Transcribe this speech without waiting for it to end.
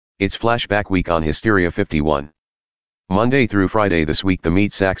It's flashback week on Hysteria 51. Monday through Friday this week the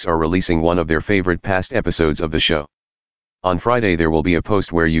Meat Sacks are releasing one of their favorite past episodes of the show. On Friday there will be a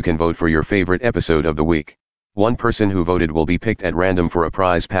post where you can vote for your favorite episode of the week. One person who voted will be picked at random for a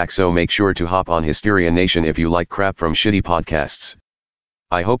prize pack, so make sure to hop on Hysteria Nation if you like crap from shitty podcasts.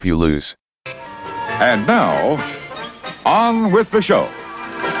 I hope you lose. And now, on with the show.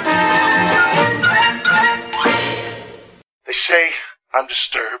 They say I'm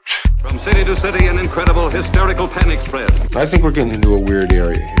disturbed. From city to city, an incredible hysterical panic spread. I think we're getting into a weird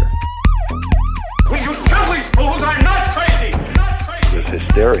area here. Will you tell these fools I'm not crazy? There's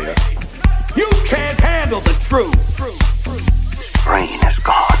hysteria. You can't handle the truth. Brain is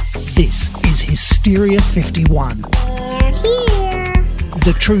gone. This is Hysteria 51. They're here.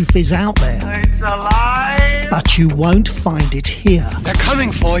 The truth is out there, It's alive. but you won't find it here. They're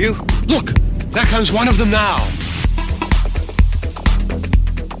coming for you. Look, there comes one of them now.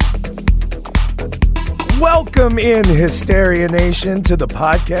 Welcome in, Hysteria Nation, to the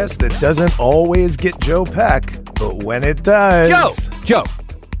podcast that doesn't always get Joe Peck, but when it does... Joe,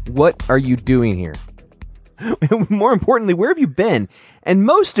 what are you doing here? More importantly, where have you been? And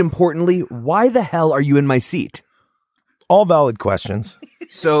most importantly, why the hell are you in my seat? All valid questions.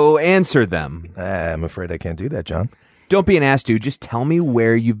 So answer them. I'm afraid I can't do that, John. Don't be an ass, dude. Just tell me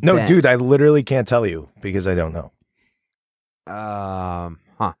where you've been. No, dude, I literally can't tell you because I don't know.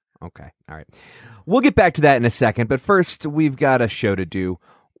 Okay. All right. We'll get back to that in a second, but first, we've got a show to do.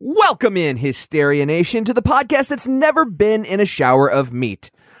 Welcome in, Hysteria Nation, to the podcast that's never been in a shower of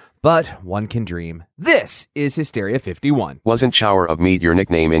meat. But one can dream. This is Hysteria 51. Wasn't shower of meat your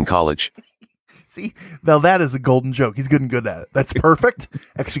nickname in college? See, now that is a golden joke. He's good and good at it. That's perfect.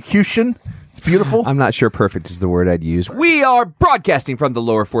 Execution. It's beautiful. I'm not sure perfect is the word I'd use. We are broadcasting from the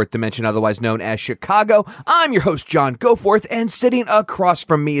lower fourth dimension, otherwise known as Chicago. I'm your host, John Goforth, and sitting across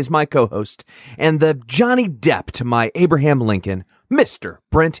from me is my co-host and the Johnny Depp to my Abraham Lincoln, Mr.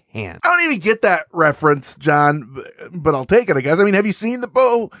 Brent Hand. I don't even get that reference, John, but I'll take it, I guess. I mean, have you seen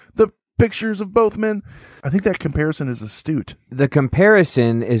the pictures of both men? I think that comparison is astute. The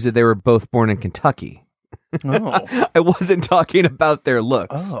comparison is that they were both born in Kentucky. Oh. I wasn't talking about their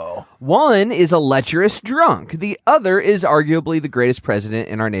looks. Oh. One is a lecherous drunk. The other is arguably the greatest president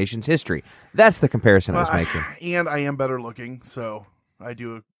in our nation's history. That's the comparison I was making. And I am better looking, so I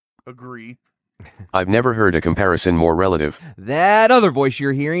do agree. I've never heard a comparison more relative. That other voice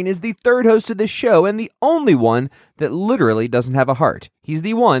you're hearing is the third host of this show and the only one that literally doesn't have a heart. He's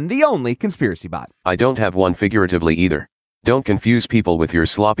the one, the only conspiracy bot. I don't have one figuratively either. Don't confuse people with your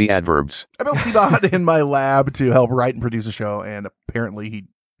sloppy adverbs. I built C-Bot in my lab to help write and produce a show, and apparently he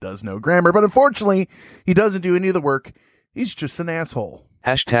does know grammar, but unfortunately, he doesn't do any of the work. He's just an asshole.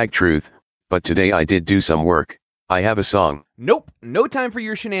 Hashtag truth. But today I did do some work. I have a song. Nope, no time for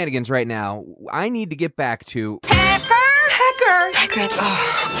your shenanigans right now. I need to get back to... Pecker.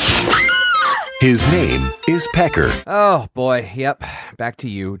 His name is Pecker. Oh, boy. Yep. Back to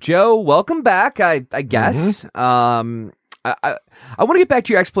you. Joe, welcome back, I guess. Mm-hmm. I want to get back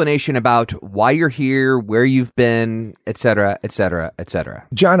to your explanation about why you're here, where you've been, etc., etc., etc.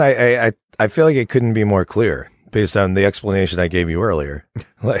 John, I feel like it couldn't be more clear based on the explanation I gave you earlier.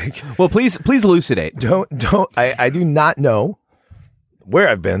 Well, please elucidate. I do not know where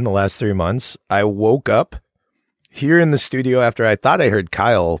I've been the last 3 months. I woke up here in the studio after I thought I heard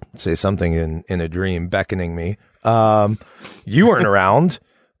Kyle say something in a dream beckoning me. You weren't around,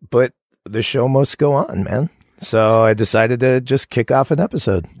 but the show must go on, man. So I decided to just kick off an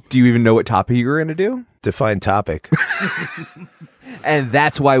episode. Do you even know what topic you were going to do? Define topic. And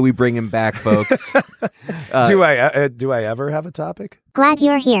that's why we bring him back, folks. Do I ever have a topic? Glad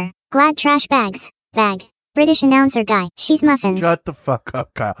you're here. Glad trash bags. Bag. British announcer guy. She's muffins. Shut the fuck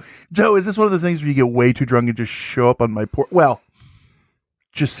up, Kyle. Joe, is this one of those things where you get way too drunk and just show up on my porch? Well,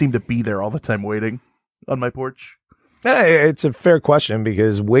 just seem to be there all the time waiting on my porch. Hey, it's a fair question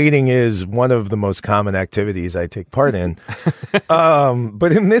because waiting is one of the most common activities I take part in.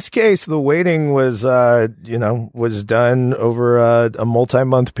 But in this case, the waiting was done over a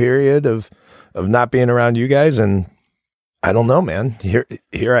multi-month period of not being around you guys. And I don't know, man,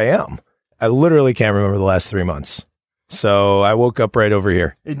 here I am. I literally can't remember the last 3 months. So I woke up right over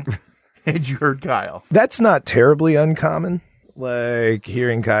here. And you heard Kyle. That's not terribly uncommon. Like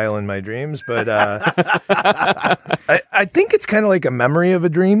hearing Kyle in my dreams, but I think it's kind of like a memory of a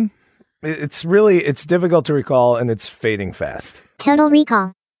dream. It's difficult to recall and it's fading fast. Total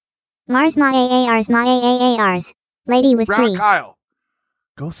Recall. Mars ma AARs ma AAARs. Lady with three. Kyle.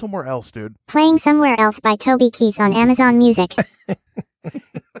 Go somewhere else, dude. Playing Somewhere Else by Toby Keith on Amazon Music.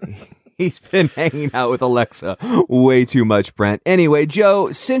 He's been hanging out with Alexa way too much, Brent. Anyway,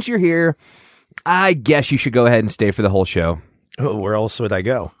 Joe, since you're here, I guess you should go ahead and stay for the whole show. Oh, where else would I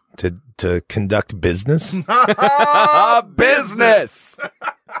go? To conduct business? Business!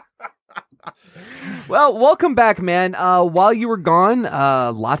 Well, welcome back, man. While you were gone,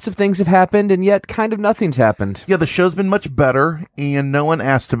 lots of things have happened, and yet kind of nothing's happened. Yeah, the show's been much better, and no one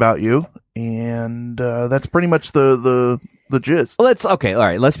asked about you, and that's pretty much the gist. Well, let's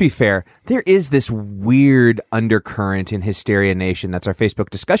be fair. There is this weird undercurrent in Hysteria Nation. That's our Facebook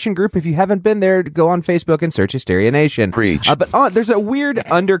discussion group. If you haven't been there, go on Facebook and search Hysteria Nation. Preach. But there's a weird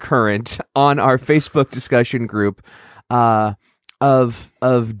undercurrent on our Facebook discussion group of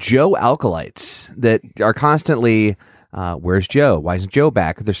Joe Alkalites that are constantly, where's Joe? Why isn't Joe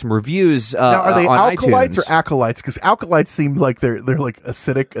back? There's some reviews. Now, are they on alkalites iTunes. or acolytes? Because alkalites seem like they're like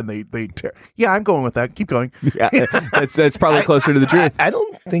acidic and they tear. Yeah, I'm going with that. Keep going. Yeah, that's probably closer to the truth. I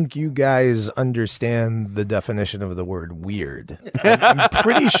don't think you guys understand the definition of the word weird. I'm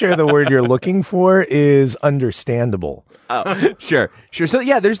pretty sure the word you're looking for is understandable. Oh, sure. So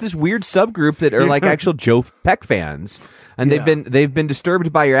yeah, there's this weird subgroup that are like actual Joe Peck fans, and they've been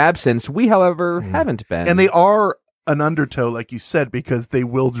disturbed by your absence. We, however, haven't been, and they are an undertow, like you said, because they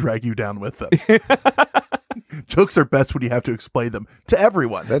will drag you down with them. Jokes are best when you have to explain them to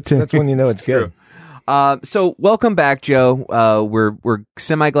everyone. That's when you know it's good. So welcome back, Joe. We're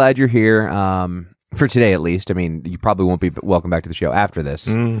semi glad you're here for today, at least. I mean, you probably won't be welcome back to the show after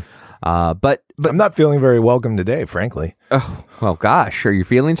this. But I'm not feeling very welcome today, frankly. Oh well, gosh, are your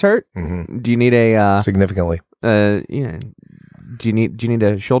feelings hurt? Mm-hmm. Do you need a significantly? Do you need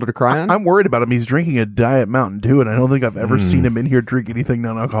a shoulder to cry on? I'm worried about him. He's drinking a Diet Mountain Dew, and I don't think I've ever seen him in here drink anything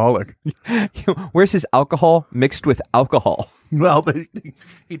non-alcoholic. Where's his alcohol mixed with alcohol? Well,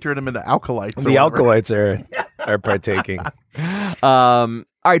 he turned him into alkalites. The alkalites are partaking. All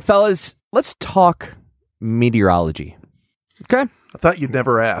right, fellas, let's talk meteorology. Okay. I thought you'd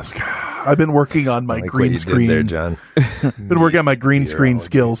never ask. I've been working on my green screen. There, John. Been working on my green screen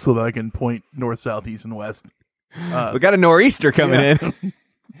skills so that I can point north, south, east, and west. We got a nor'easter coming in. All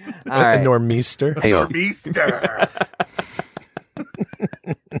right. A nor'easter. Hey, nor'easter.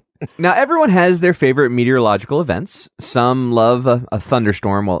 Now, everyone has their favorite meteorological events. Some love a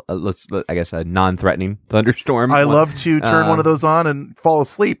thunderstorm. Well, I guess a non-threatening thunderstorm. I love to turn one of those on and fall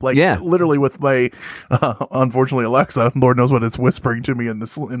asleep. Like, literally with my, unfortunately, Alexa. Lord knows what it's whispering to me in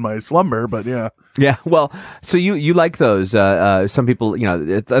my slumber, but yeah. Yeah, well, so you like those. Some people,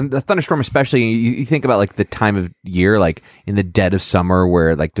 a thunderstorm especially, you think about like the time of year, like in the dead of summer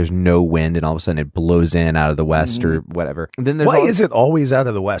where like there's no wind and all of a sudden it blows in out of the west or whatever. And then why is it always out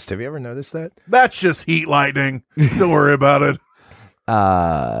of the west? Have you ever noticed that? That's just heat lightning. Don't worry about it.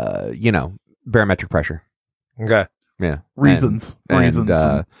 Barometric pressure. Okay. Yeah. Reasons. Sorry,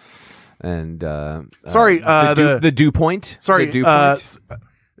 the dew point. Sorry, the dew point.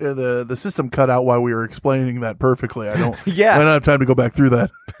 The system cut out while we were explaining that perfectly. I don't. Yeah. I don't have time to go back through that.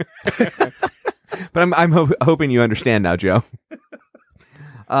 But I'm hoping you understand now, Joe.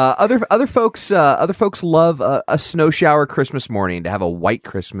 Other folks love a snow shower Christmas morning, to have a white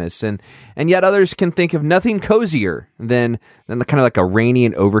Christmas, and yet others can think of nothing cozier than kind of like a rainy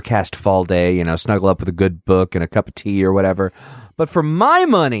and overcast fall day. Snuggle up with a good book and a cup of tea or whatever. But for my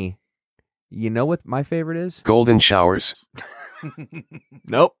money, you know what my favorite is? Golden showers.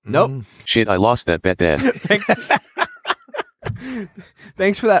 Nope. Shit, I lost that bet then.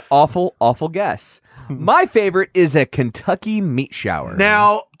 Thanks for that awful guess. My favorite is a Kentucky meat shower.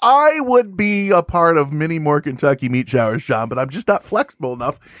 Now, I would be a part of many more Kentucky meat showers, John, but I'm just not flexible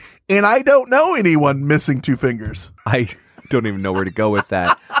enough, and I don't know anyone missing 2 fingers. I don't even know where to go with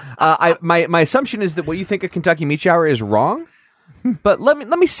that. My assumption is that what you think a Kentucky meat shower is wrong, but let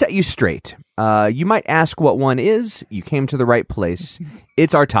me set you straight. You might ask what one is. You came to the right place.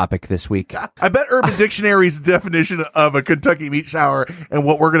 It's our topic this week. I bet Urban Dictionary's definition of a Kentucky meat shower and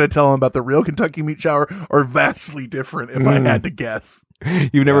what we're going to tell them about the real Kentucky meat shower are vastly different, if I had to guess.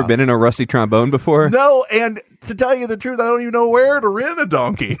 You've never been in a rusty trombone before? No, and to tell you the truth, I don't even know where to rent a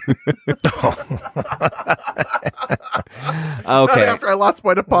donkey. Okay. Not after I lost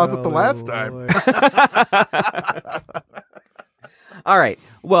my deposit the last time. All right.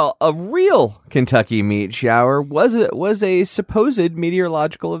 Well, a real Kentucky meat shower was a supposed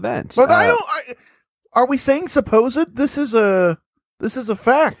meteorological event. But are we saying supposed? This is a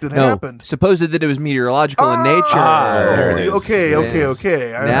fact that happened. Supposed that it was meteorological in nature. There it is.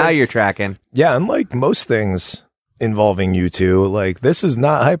 Okay. Now you're tracking. Yeah, unlike most things involving you two, like this is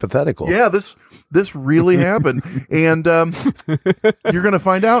not hypothetical. Yeah, this really happened, and you're going to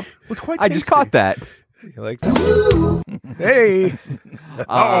find out. It was quite tasty. I just caught that. You like that? Hey.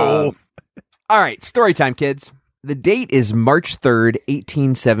 All right, story time, kids. The date is March 3rd,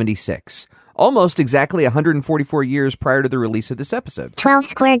 1876. Almost exactly 144 years prior to the release of this episode. 12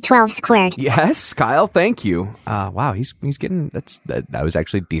 squared, 12 squared. Yes, Kyle, thank you. Wow, he's getting, that was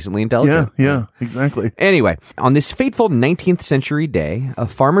actually decently intelligent. Yeah, exactly. Anyway, on this fateful 19th century day, a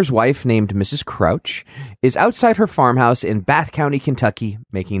farmer's wife named Mrs. Crouch is outside her farmhouse in Bath County, Kentucky,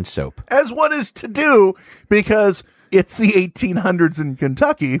 making soap. As one is to do, because it's the 1800s in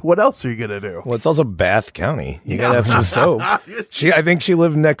Kentucky. What else are you going to do? Well, it's also Bath County. You got to have some soap. I think she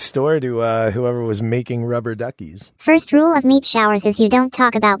lived next door to whoever was making rubber duckies. First rule of meat showers is you don't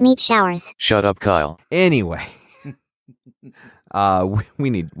talk about meat showers. Shut up, Kyle. Anyway. We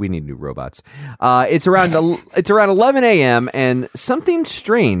need new robots. It's around 11 a.m. and something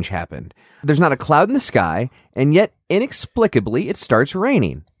strange happened. There's not a cloud in the sky, and yet inexplicably it starts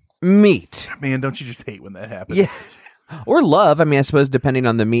raining. Meat. Man, don't you just hate when that happens? Yeah. Or love. I mean, I suppose depending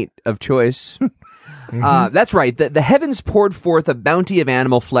on the meat of choice. That's right. The heavens poured forth a bounty of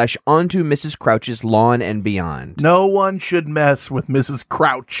animal flesh onto Mrs. Crouch's lawn and beyond. No one should mess with Mrs.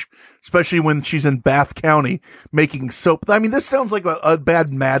 Crouch, especially when she's in Bath County making soap. I mean, this sounds like a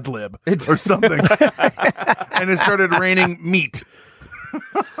bad Mad Lib or something. And it started raining meat.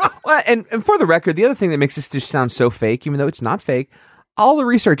 Well, and for the record, the other thing that makes this just sound so fake, even though it's not fake, all the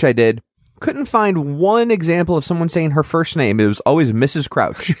research I did couldn't find one example of someone saying her first name. It was always Mrs.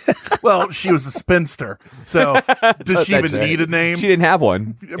 Crouch. Well, she was a spinster, so does she even need a name? She didn't have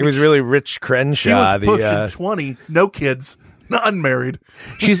one. It was really Rich Crenshaw. She was pushing 20, no kids, unmarried.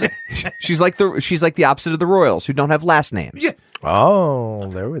 She's like the opposite of the royals who don't have last names. Yeah. Oh,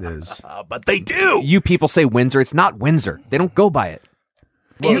 there it is. But they do. You people say Windsor. It's not Windsor. They don't go by it.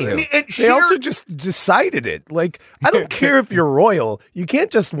 They also just decided it. Like, I don't care if you're royal. You can't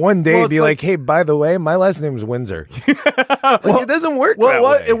just one day be like, hey, by the way, my last name's Windsor. It doesn't work that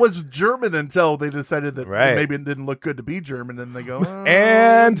way. It was German until they decided that maybe it didn't look good to be German, and they go,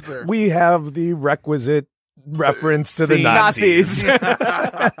 and Windsor. We have the requisite reference to the Nazis.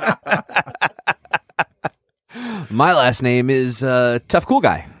 My last name is Tough Cool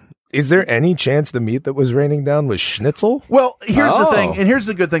Guy. Is there any chance the meat that was raining down was schnitzel? Well, here's the thing, and here's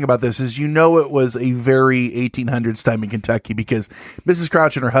the good thing about this is it was a very 1800s time in Kentucky because Mrs.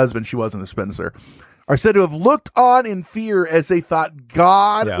 Crouch and her husband, she wasn't a spinster, are said to have looked on in fear as they thought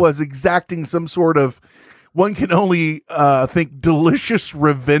God was exacting some sort of, one can only think, delicious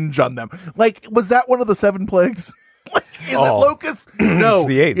revenge on them. Like, was that one of the 7 plagues? Like, is it locust? No, it's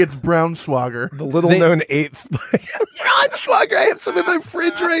the 8th. It's Braunschweiger. The little-known 8th. Braunschweiger, I have some in my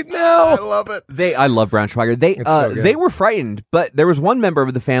fridge right now. I love it. I love Braunschweiger. They were frightened, but there was one member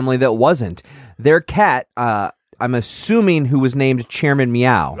of the family that wasn't. Their cat, I'm assuming, who was named Chairman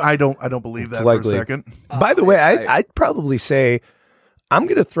Meow. I don't believe that for a second. By the way, I'd probably say I'm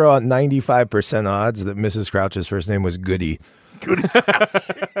going to throw out 95% odds that Mrs. Crouch's first name was Goody.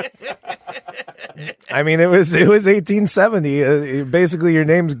 I mean, it was 1870. Basically, your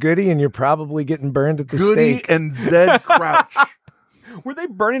name's Goody, and you're probably getting burned at the stake. Goody and Zed Crouch. Were they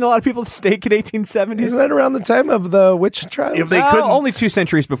burning a lot of people at the stake in 1870s? Isn't that around the time of the witch trials? If they couldn't, only 2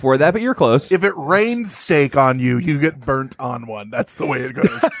 centuries before that, but you're close. If it rains steak on you, you get burnt on one. That's the way it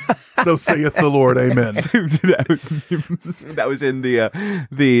goes. So saith the Lord, amen. That was in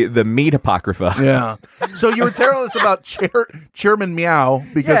the meat apocrypha. Yeah. So you were telling us about Chairman Meow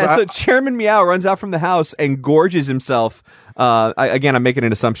because so Chairman Meow runs out from the house and gorges himself. I'm making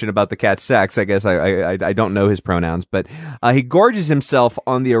an assumption about the cat's sex. I guess I don't know his pronouns, but he gorges himself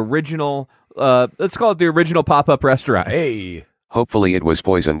on the original. Let's call it the original pop-up restaurant. Hey. Hopefully it was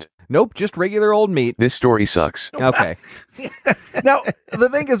poisoned. Nope, just regular old meat. This story sucks. Okay. Now, the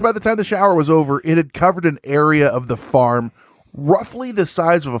thing is, by the time the shower was over, it had covered an area of the farm roughly the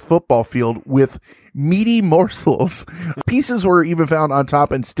size of a football field with meaty morsels. Pieces were even found on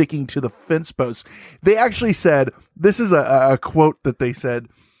top and sticking to the fence posts. They actually said, this is a quote that they said,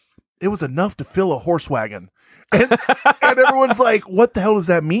 it was enough to fill a horse wagon. And everyone's like, what the hell does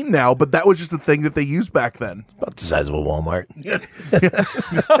that mean now? But that was just a thing that they used back then. About the size of a Walmart.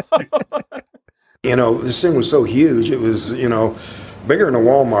 This thing was so huge. It was, bigger than a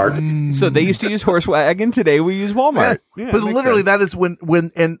Walmart. So they used to use horse wagon. Today we use Walmart. Yeah, but literally that is when,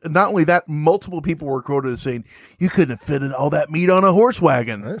 and not only that, multiple people were quoted as saying, you couldn't have fitted all that meat on a horse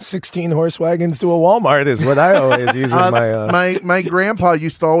wagon. 16 horse wagons to a Walmart is what I always use as my grandpa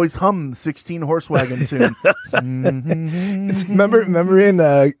used to always hum the 16 horse wagon tune. Remember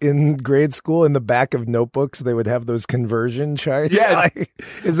in grade school, in the back of notebooks, they would have those conversion charts? Yeah.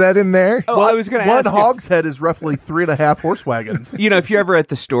 Is that in there? Oh, I was going to ask. One hogshead is roughly 3.5 horse wagons. if you're ever at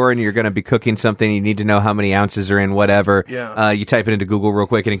the store and you're going to be cooking something, you need to know how many ounces are in whatever. Yeah. You type it into Google real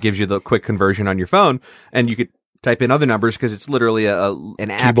quick, and it gives you the quick conversion on your phone, and you could type in other numbers because it's literally an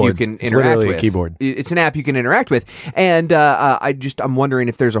app you can interact with. A keyboard. It's an app you can interact with, and I'm wondering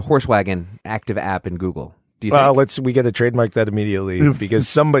if there's a Horsewagon active app in Google. Do you think? We got to trademark that immediately because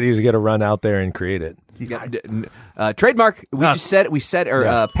somebody's got to run out there and create it. Trademark. We said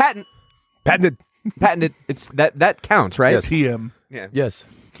patented. Patented. It's that counts, right? Yes. TM. Yeah. Yes.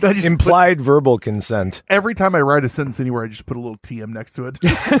 Implied verbal consent. Every time I write a sentence anywhere, I just put a little TM next to it.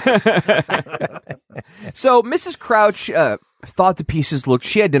 So Mrs. Crouch thought the pieces looked,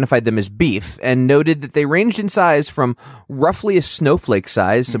 she identified them as beef and noted that they ranged in size from roughly a snowflake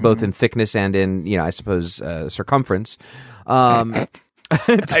size, so both in thickness and in, I suppose, circumference. I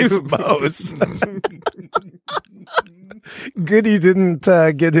suppose. Good he didn't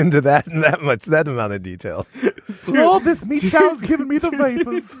get into that amount of detail. Oh, this meat chow's giving me the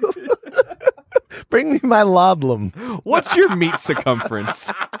vapors. Bring me my laudlum. What's your meat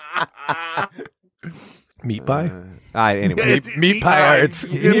circumference? Meat pie? Anyway. Meat pie arts.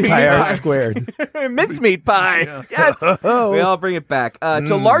 Meat pie arts squared. Mincemeat pie. Yes. We all bring it back.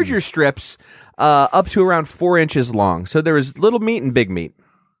 To larger strips, up to around 4 inches long. So there was little meat and big meat.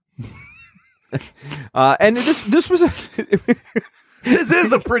 And this was This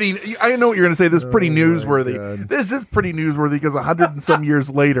is a pretty. I know what you're going to say. This is pretty newsworthy. This is pretty newsworthy because 100 and some years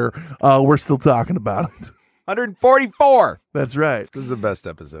later, we're still talking about it. 144. That's right. This is the best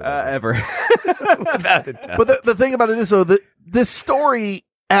episode ever. Without a doubt. But the thing about it is, though, that this story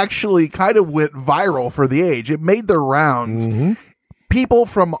actually kind of went viral for the age. It made the rounds. Mm-hmm. People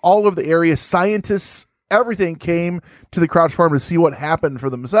from all over the area, scientists, everything came to the Crouch Farm to see what happened for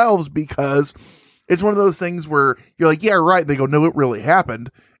themselves because it's one of those things where you're like, yeah, right. They go, no, it really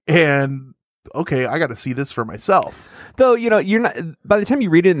happened. And okay, I got to see this for myself. Though, you're not, by the time you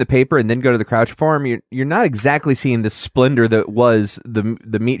read it in the paper and then go to the Crouch Farm, you're not exactly seeing the splendor that was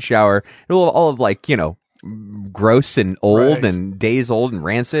the meat shower. All of gross and old and days old and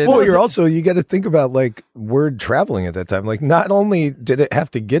rancid. Well, you got to think about word traveling at that time. Like, not only did it have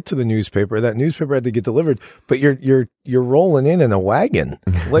to get to the newspaper, that newspaper had to get delivered, but you're rolling in a wagon.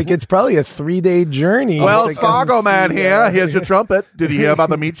 It's probably a 3-day journey. Well, it's Fargo man here. Here's your trumpet. Did you hear about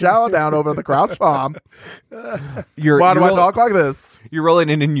the meat shower down over at the Crouch Farm? Why do I talk like this? You're rolling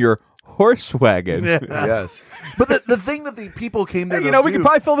in your horse wagon. Yeah. Yes. But the thing that the people came there we could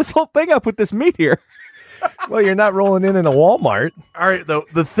probably fill this whole thing up with this meat here. Well, you're not rolling in a Walmart. All right, though.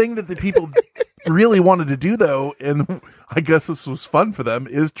 The thing that the people really wanted to do, though, and I guess this was fun for them,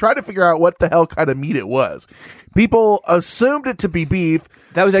 is try to figure out what the hell kind of meat it was. People assumed it to be beef.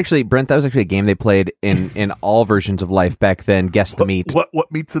 That was actually, Brent, a game they played in all versions of life back then. Guess the meat.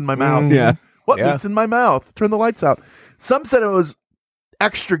 What meat's in my mouth? Yeah. What meat's in my mouth? Turn the lights out. Some said it was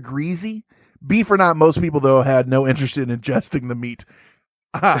extra greasy. Beef or not, most people, though, had no interest in ingesting the meat.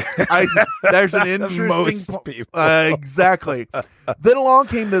 There's an interesting most people. Exactly. Then along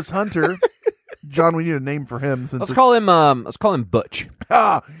came this hunter. John, we need a name for him. Let's call him Butch.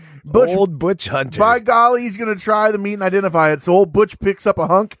 Butch. Old Butch Hunter. By golly, he's going to try the meat and identify it. So old Butch picks up a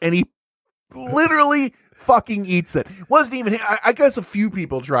hunk and he literally fucking eats it. Wasn't even. I guess a few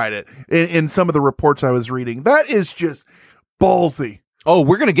people tried it in some of the reports I was reading. That is just ballsy. Oh,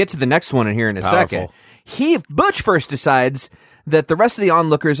 we're going to get to the next one in here in a second. Butch first decides that the rest of the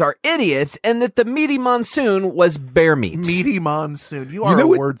onlookers are idiots and that the meaty monsoon was bear meat. Meaty monsoon. You are a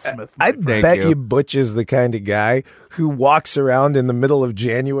wordsmith. I bet you Butch is the kind of guy who walks around in the middle of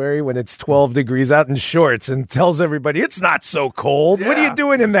January when it's 12 degrees out in shorts and tells everybody it's not so cold. Yeah. What are you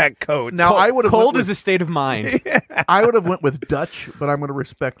doing in that coat? Now, I would have cold is a state of mind. I would have went with Dutch, but I'm going to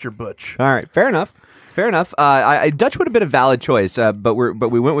respect your Butch. All right, fair enough. Dutch would have been a valid choice, but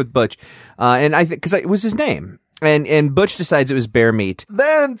we went with Butch, and I think because it was his name. And Butch decides it was bear meat.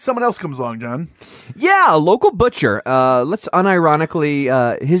 Then someone else comes along, John. Yeah, a local butcher. Let's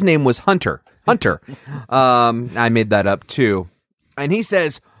unironically, his name was Hunter. I made that up too. And he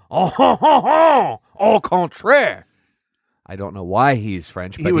says, au contraire. I don't know why he's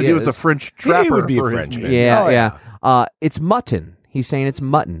French, but he was a French trapper. He would be a Frenchman. Yeah. It's mutton. He's saying it's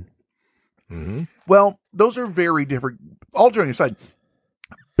mutton. Mm-hmm. Well, those are very different. All joking aside,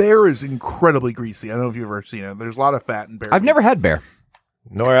 bear is incredibly greasy. I don't know if you've ever seen it. There's a lot of fat in bear. I've never had bear.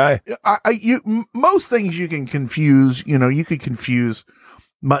 Nor I. Most things you can confuse. You could confuse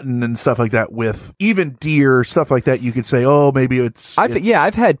mutton and stuff like that with even deer, stuff like that. You could say, oh, maybe it's.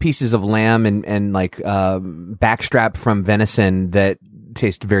 I've had pieces of lamb and backstrap from venison that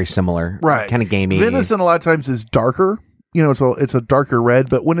taste very similar. Right. Kind of gamey. Venison a lot of times is darker. it's a darker red,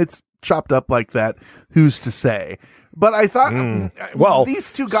 but when it's chopped up like that, who's to say? But I thought, well,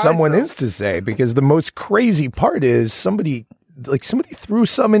 these two guys, someone is to say, because the most crazy part is somebody threw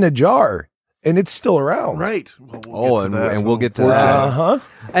some in a jar and it's still around. Right. And we'll get to that. Uh-huh.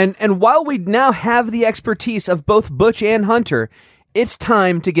 And while we now have the expertise of both Butch and Hunter, it's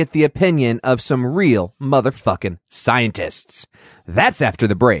time to get the opinion of some real motherfucking scientists. That's after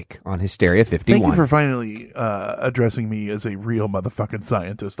the break on Hysteria 51. Thank you for finally addressing me as a real motherfucking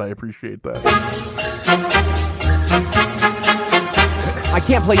scientist. I appreciate that. I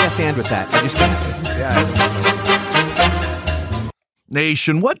can't play yes and with that. I just can't.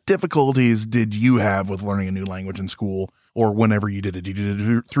 Nation, what difficulties did you have with learning a new language in school or whenever you did it? Did you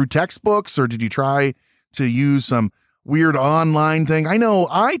do it through textbooks or did you try to use some weird online thing? I know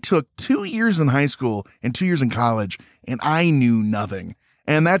I took 2 years in high school and 2 years in college and I knew nothing.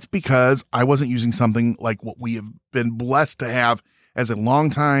 And that's because I wasn't using something like what we have been blessed to have as a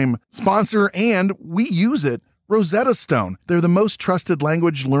longtime sponsor, and we use it, Rosetta Stone. They're the most trusted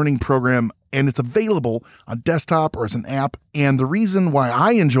language learning program, and it's available on desktop or as an app. And the reason why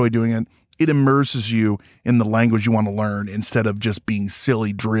I enjoy doing it, it immerses you in the language you want to learn instead of just being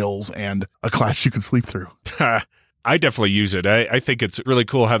silly drills and a class you can sleep through. I definitely use it. I think it's really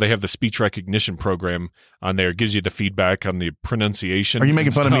cool how they have the speech recognition program on there. It gives you the feedback on the pronunciation. Are you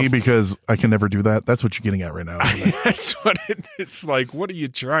making fun of me because I can never do that? That's what you're getting at right now. That's what it's like. What are you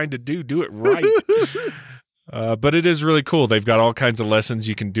trying to do? Do it right. But it is really cool. They've got all kinds of lessons.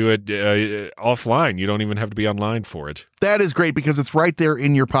 You can do it offline. You don't even have to be online for it. That is great because it's right there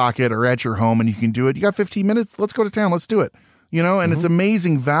in your pocket or at your home and you can do it. You got 15 minutes? Let's go to town. Let's do it. And it's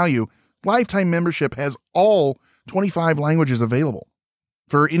amazing value. Lifetime membership has all 25 languages available.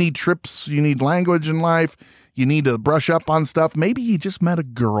 For any trips you need language in life, you need to brush up on stuff. Maybe you just met a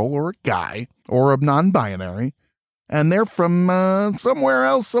girl or a guy or a non-binary and they're from somewhere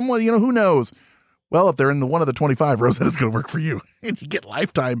else, who knows? Well, if they're in one of the 25, Rosetta's going to work for you. And you get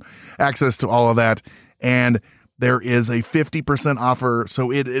lifetime access to all of that. And there is a 50% offer,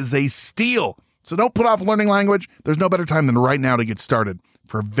 so it is a steal. So don't put off learning language. There's no better time than right now to get started.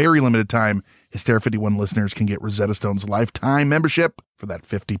 For a very limited time, Hysteria 51 listeners can get Rosetta Stone's lifetime membership for that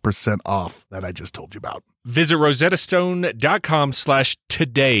 50% off that I just told you about. Visit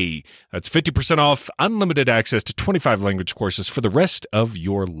rosettastone.com/today. That's 50% off, unlimited access to 25 language courses for the rest of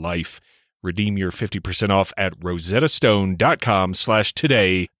your life. Redeem your 50% off at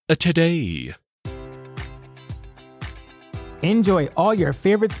rosettastone.com/today. Today. Enjoy all your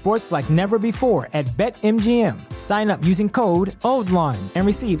favorite sports like never before at BetMGM. Sign up using code OLDLINE and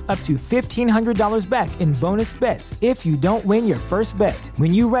receive up to $1,500 back in bonus bets if you don't win your first bet.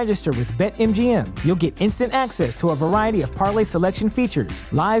 When you register with BetMGM, you'll get instant access to a variety of parlay selection features,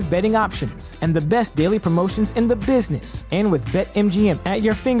 live betting options, and the best daily promotions in the business. And with BetMGM at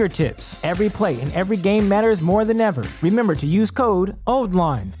your fingertips, every play and every game matters more than ever. Remember to use code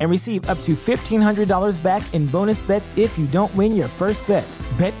OLDLINE and receive up to $1,500 back in bonus bets if you don't win your first bet.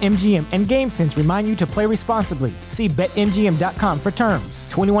 BetMGM and GameSense remind you to play responsibly. See BetMGM.com for terms.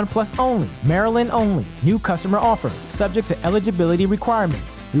 21 plus only. Maryland only. New customer offer. Subject to eligibility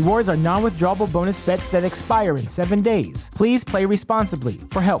requirements. Rewards are non-withdrawable bonus bets that expire in 7 days. Please play responsibly.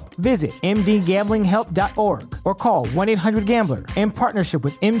 For help, visit mdgamblinghelp.org or call 1-800-GAMBLER in partnership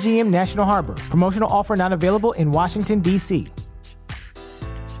with MGM National Harbor. Promotional offer not available in Washington, D.C.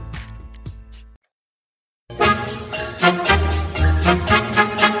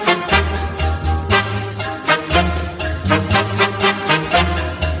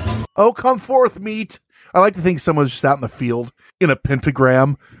 Oh, come forth, meat. I like to think someone's just out in the field in a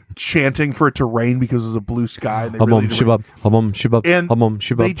pentagram chanting for it to rain because there's a blue sky. And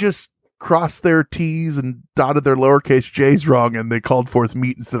they just crossed their T's and dotted their lowercase J's wrong and they called forth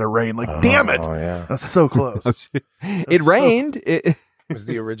meat instead of rain. Like, damn it. Oh, yeah. That's so close. It rained. It was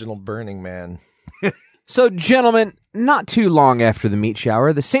the original Burning Man. So, gentlemen, not too long after the meat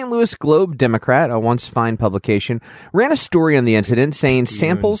shower, the St. Louis Globe-Democrat, a once fine publication, ran a story on the incident saying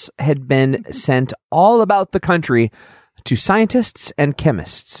samples had been sent all about the country to scientists and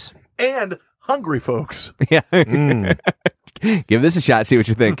chemists. And hungry folks. Yeah. Give this a shot, see what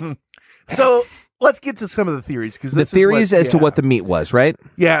you think. So, let's get to some of the theories. The theories as to what the meat was, right?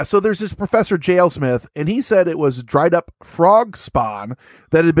 Yeah, so there's this Professor J.L. Smith, and he said it was dried up frog spawn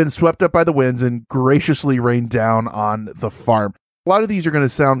that had been swept up by the winds and graciously rained down on the farm. A lot of these are going to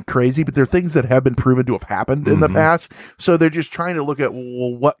sound crazy, but they're things that have been proven to have happened in the past. So they're just trying to look at,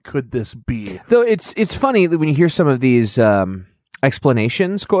 well, what could this be? Though it's funny that when you hear some of these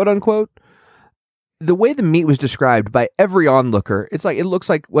explanations, quote unquote, the way the meat was described by every onlooker, it looks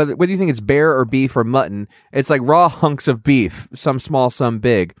like whether you think it's bear or beef or mutton, it's like raw hunks of beef, some small, some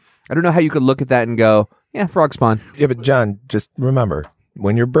big. I don't know how you could look at that and go, yeah, frog spawn. Yeah, but John, just remember,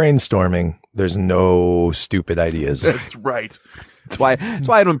 when you're brainstorming, there's no stupid ideas. That's right. That's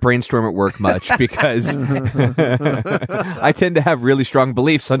why I don't brainstorm at work much, because I tend to have really strong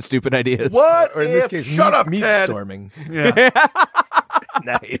beliefs on stupid ideas. What? Or in this case, meat Ted. storming. Yeah.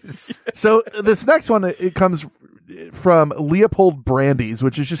 Nice. So this next one, it comes from Leopold Brandes,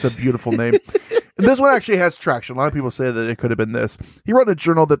 which is just a beautiful name. And this one actually has traction. A lot of people say that it could have been this. He wrote in a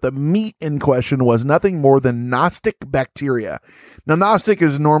journal that the meat in question was nothing more than Gnostic bacteria. Now, Gnostic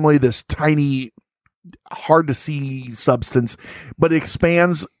is normally this tiny, hard to see substance, but it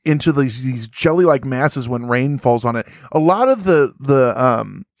expands into these jelly-like masses when rain falls on it. A lot of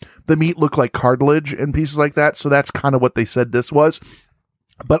the meat looked like cartilage and pieces like that, so that's kind of what they said this was.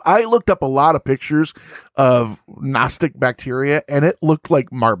 But I looked up a lot of pictures of Gnostic bacteria, and it looked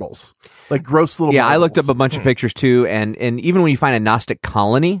like marbles, like gross little marbles. I looked up a bunch of pictures too, and even when you find a Gnostic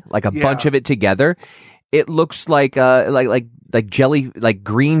colony, like a bunch of it together, it looks like jelly, like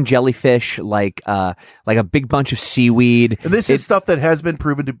green jellyfish, like a big bunch of seaweed. And this is stuff that has been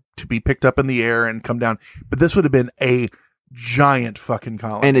proven to be picked up in the air and come down, but this would have been a giant fucking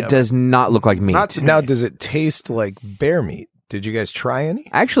colony. And it does not look like meat. Now, does it taste like bear meat? Did you guys try any?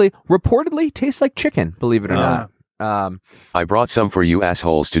 Actually, reportedly tastes like chicken, believe it or not. I brought some for you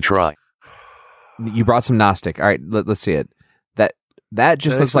assholes to try. You brought some Gnostic. All right, let's see it. That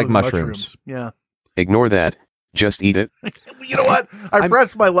just looks like mushrooms. Yeah. Ignore that. Just eat it. You know what? I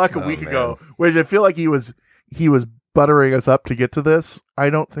pressed my luck a week ago, which I feel like he was buttering us up to get to this. I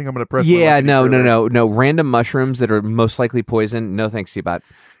don't think I'm going to press my luck no. Random mushrooms that are most likely poison. No thanks, Seabot.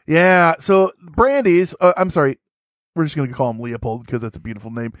 Yeah, so Brandes, I'm sorry, we're just going to call him Leopold because that's a beautiful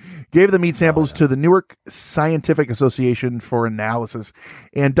name, gave the meat samples to the Newark Scientific Association for analysis.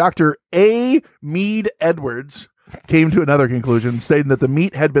 And Dr. A. Mead Edwards came to another conclusion, stating that the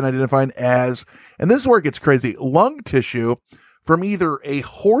meat had been identified as, and this is where it gets crazy, lung tissue from either a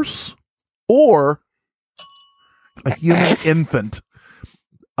horse or a human infant.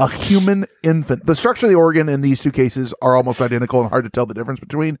 A human infant. The structure of the organ in these two cases are almost identical and hard to tell the difference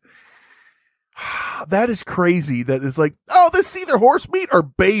between. That is crazy. That is like, oh, this is either horse meat or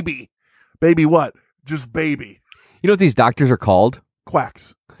baby. Baby what? Just baby. You know what these doctors are called?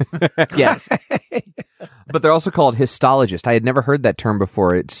 Quacks. Yes. But they're also called histologists. I had never heard that term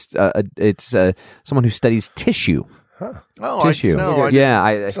before. It's someone who studies tissue. Huh. Oh, tissue.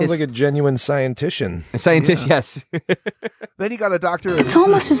 Sounds like a genuine scientician. A scientist, yes. Then you got a doctor. It's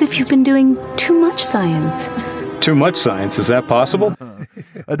almost as if you've been doing too much science. Too much science, is that possible?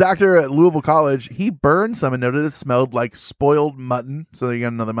 A doctor at Louisville College, he burned some and noted it smelled like spoiled mutton. So there you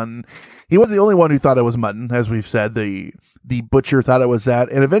got another mutton. He wasn't the only one who thought it was mutton, as we've said. The butcher thought it was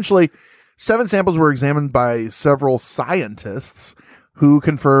that. And eventually, 7 samples were examined by several scientists who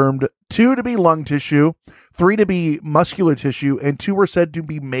confirmed 2 to be lung tissue, 3 to be muscular tissue, and 2 were said to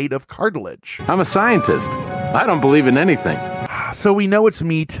be made of cartilage. I'm a scientist. I don't believe in anything. So we know it's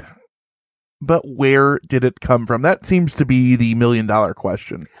meat, but where did it come from? That seems to be the $1 million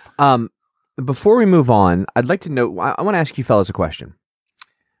question. Before we move on, I'd like to know, I want to ask you fellas a question.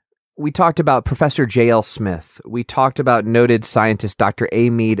 We talked about Professor J.L. Smith. We talked about noted scientist Dr. A.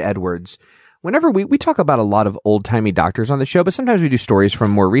 Mead Edwards. Whenever we talk about a lot of old-timey doctors on the show, but sometimes we do stories from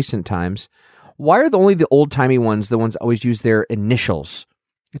more recent times. Why are only the old-timey ones the ones that always use their initials?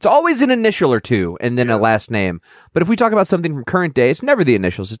 It's always an initial or two and then a last name. But if we talk about something from current day, it's never the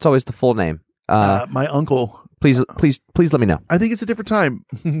initials. It's always the full name. My uncle. Please let me know. I think it's a different time.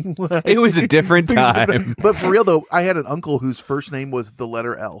 It was a different time. But for real, though, I had an uncle whose first name was the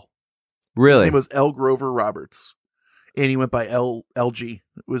letter L. Really? His name was L. Grover Roberts. And he went by LG.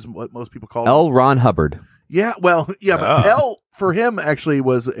 It was what most people called L. Ron Hubbard. Yeah, well, yeah, but L for him actually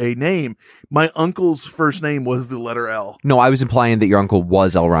was a name. My uncle's first name was the letter L. No, I was implying that your uncle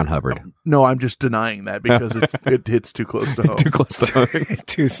was L. Ron Hubbard. No, I'm just denying that because it hits too close to home. Too close to home.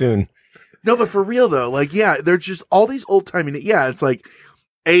 Too soon. No, but for real though, like, yeah, they're just all these old timey. Yeah, it's like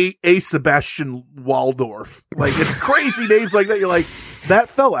a Sebastian Waldorf. Like, it's crazy names like that. You're like, that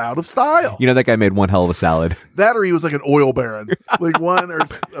fell out of style. You know, that guy made one hell of a salad. That, or he was like an oil baron, like one or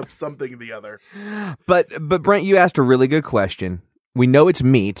of something or the other. But Brent, you asked a really good question. We know it's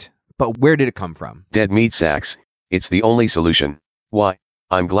meat, but where did it come from? Dead meat sacks. It's the only solution. Why?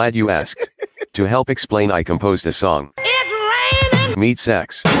 I'm glad you asked. To help explain, I composed a song. It's raining. Meat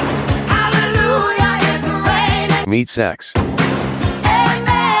sacks. Hallelujah, it's raining. Meat sacks.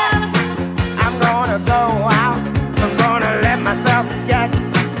 Amen. I'm gonna go out. I'm gonna let myself get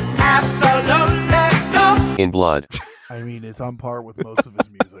absolutely in blood. I mean, it's on par with most of his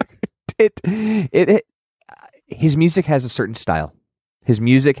music. His music has a certain style. His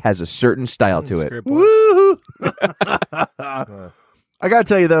music has a certain style to it. Woo! I gotta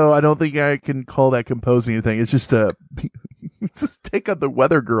tell you though, I don't think I can call that composing anything. It's just just take on the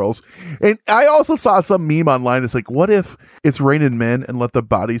Weather Girls. And I also saw some meme online. It's like, what if it's Raining Men and Let the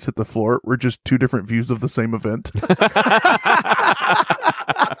Bodies Hit the Floor? We're just two different views of the same event.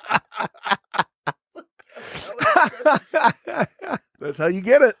 That's how you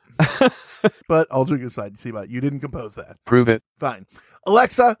get it. But all joking aside, see about it. You didn't compose that. Prove it. Fine.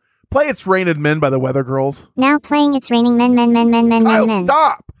 Alexa, play It's Raining Men by the Weather Girls. Now playing It's Raining Men. Kyle,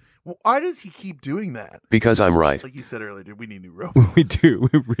 stop! Well, why does he keep doing that? Because I'm right. Like you said earlier, dude, we need new robots. We do.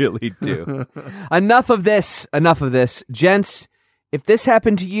 We really do. Enough of this. Gents, if this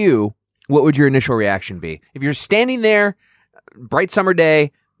happened to you, what would your initial reaction be? If you're standing there, bright summer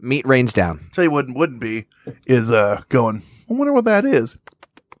day, meat rains down. Tell you what wouldn't be is going, I wonder what that is.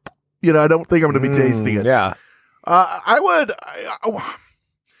 You know, I don't think I'm going to be tasting it. Yeah. I would,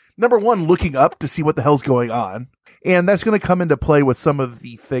 number one, looking up to see what the hell's going on. And that's going to come into play with some of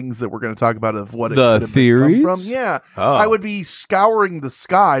the things that we're going to talk about of what it could have come from. Yeah. Oh. I would be scouring the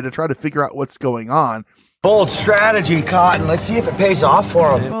sky to try to figure out what's going on. Bold strategy, Cotton. Let's see if it pays off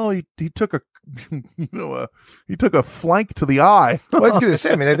for him. Oh, he took a he took a flank to the eye. I was going to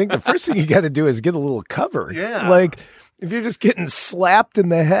say, I think the first thing you got to do is get a little cover. Yeah. Like, if you're just getting slapped in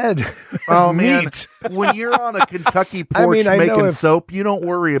the head, oh man! meat. When you're on a Kentucky porch making soap, you don't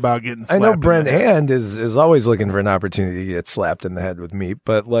worry about getting slapped. I know Brent Hand is always looking for an opportunity to get slapped in the head with meat,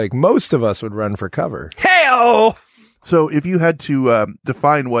 but like most of us would run for cover. Hey-o! So if you had to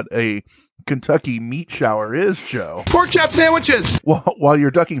define what a Kentucky meat shower is, Joe. Pork chop sandwiches! While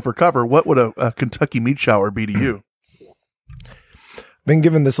you're ducking for cover, what would a Kentucky meat shower be to you? Been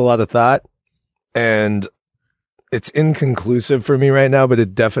giving this a lot of thought, and it's inconclusive for me right now, but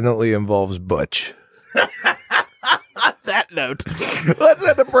it definitely involves Butch. That note. Let's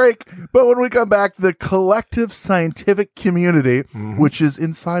end a break. But when we come back, the collective scientific community, which is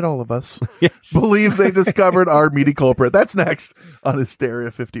inside all of us, believes they discovered our meaty culprit. That's next on Hysteria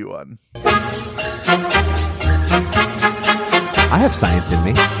 51. I have science in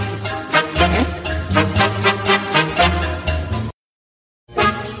me.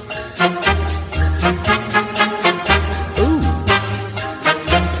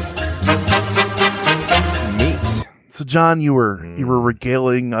 So, John, you were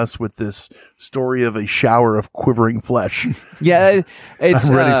regaling us with this story of a shower of quivering flesh. Yeah,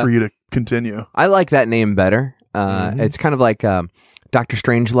 it's I'm ready for you to continue. I like that name better. It's kind of like Dr.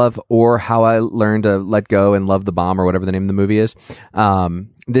 Strangelove, or How I Learned to Let Go and Love the Bomb, or whatever the name of the movie is.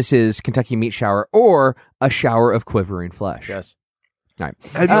 This is Kentucky Meat Shower, or A Shower of Quivering Flesh. Yes. All right.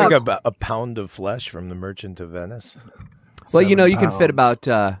 Have you like a pound of flesh from the Merchant of Venice? Well, you know, you can fit about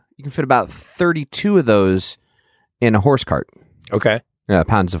 32 of those in a horse cart. Okay.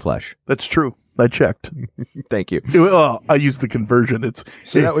 Pounds of flesh. That's true. I checked. Thank you. Well, I used the conversion.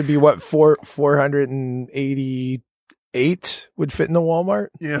 That would be what, 488 would fit in a Walmart?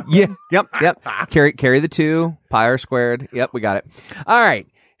 Yeah. Yeah. Yep. Carry the two. Pi r squared. Yep, we got it. All right.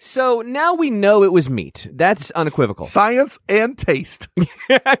 So now we know it was meat. That's unequivocal. Science and taste.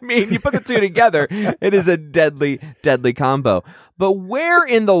 I mean, you put the two together, it is a deadly, deadly combo. But where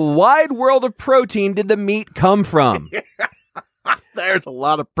in the wide world of protein did the meat come from? There's a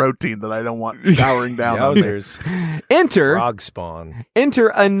lot of protein that I don't want showering down on me. There's Enter frog spawn. Enter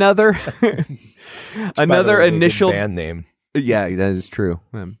another initial band name. Yeah, that is true.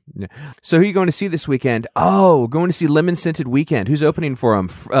 Yeah. So who are you going to see this weekend? Oh, going to see Lemon Scented Weekend. Who's opening for him?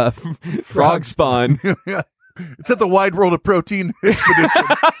 Frog Spawn. It's at the Wide World of Protein Expedition.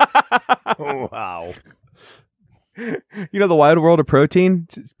 Wow. You know the Wide World of Protein?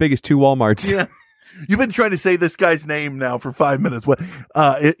 It's as big as 2 Walmarts. Yeah. You've been trying to say this guy's name now for 5 minutes. What?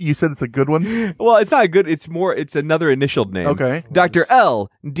 You said it's a good one? Well, it's not good. It's another initialed name. Okay. Dr.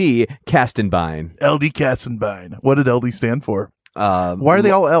 L.D. Kastenbein. L.D. Kastenbein. What did L.D. stand for? Why are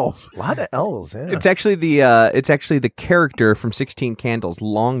they all L's? A lot of L's, yeah. It's actually the character from 16 Candles,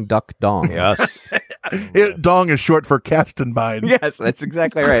 Long Duck Dong. Yes. Dong is short for Kastenbein. Yes, that's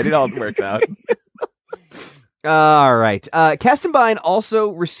exactly right. It all works out. All right. Kastenbein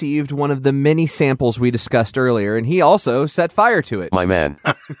also received one of the many samples we discussed earlier, and he also set fire to it. My man.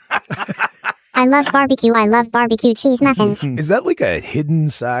 I love barbecue cheese muffins. Is that like a hidden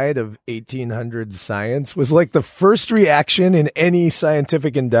side of 1800s science? Was like the first reaction in any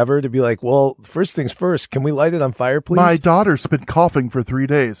scientific endeavor to be like, well, first things first, can we light it on fire, please? My daughter's been coughing for 3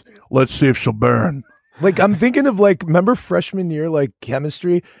 days. Let's see if she'll burn. Like, I'm thinking of like, remember freshman year, like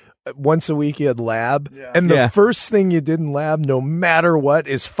chemistry? once a week you had lab, and the first thing you did in lab, no matter what,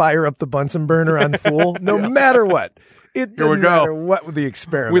 is fire up the Bunsen burner on full. No matter what, it didn't matter what the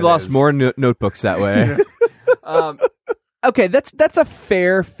experiment. We lost is. more notebooks that way. Okay, that's a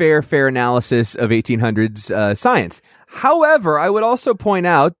fair analysis of 1800s science. However, I would also point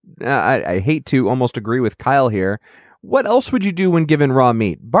out, I hate to almost agree with Kyle here. What else would you do when given raw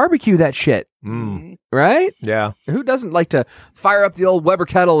meat? Barbecue that shit, right? Yeah. Who doesn't like to fire up the old Weber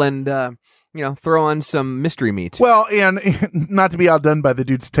kettle and throw on some mystery meat? Well, and not to be outdone by the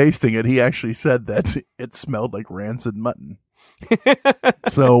dudes tasting it, he actually said that it smelled like rancid mutton.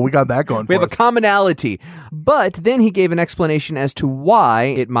 So we got that going. We have a commonality. But then he gave an explanation as to why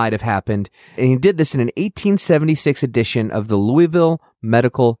it might have happened, and he did this in an 1876 edition of the Louisville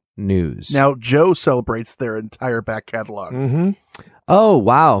Medical News. Now, Joe celebrates their entire back catalog. Mm-hmm. Oh,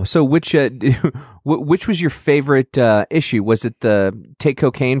 wow. So which was your favorite issue? Was it the Take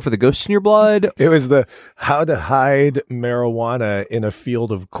Cocaine for the Ghosts in Your Blood? It was the How to Hide Marijuana in a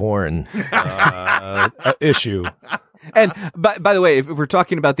Field of Corn issue. And by the way, if we're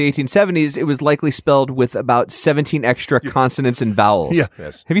talking about the 1870s, it was likely spelled with about 17 extra consonants and vowels. Yeah.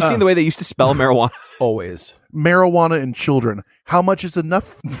 Yes. Have you seen the way they used to spell marijuana? Always. Marijuana in children. How much is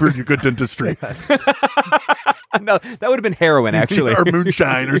enough for your good dentistry? No, that would have been heroin, actually. Or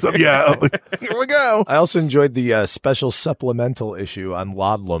moonshine or something. Yeah. Here we go. I also enjoyed the special supplemental issue on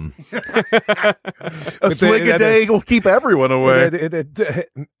Laudlum. A swig a day will keep everyone away.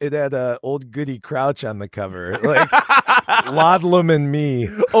 It had Old Goody Crouch on the cover. Like, Laudlum and me.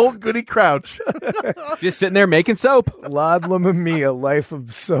 Old Goody Crouch. Just sitting there making soap. Laudlum and me, a life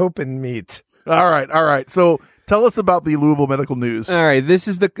of soap and meat. All right. So tell us about the Louisville Medical News. All right, this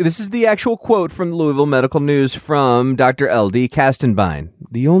is the actual quote from the Louisville Medical News from Dr. L.D. Castenbein.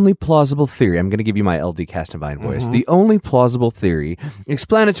 The only plausible theory, I'm going to give you my L.D. Castenbein voice. The only plausible theory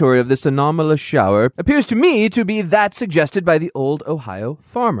explanatory of this anomalous shower appears to me to be that suggested by the old Ohio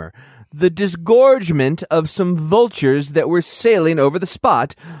farmer. The disgorgement of some vultures that were sailing over the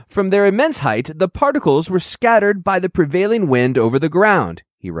spot. From their immense height, the particles were scattered by the prevailing wind over the ground,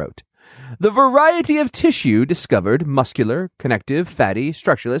 he wrote. The variety of tissue discovered, muscular, connective, fatty,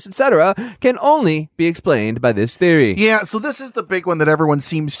 structureless, etc., can only be explained by this theory. Yeah, so this is the big one that everyone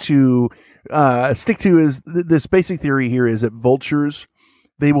seems to stick to. Is this basic theory here is that vultures,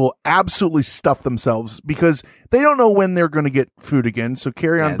 they will absolutely stuff themselves because they don't know when they're going to get food again. So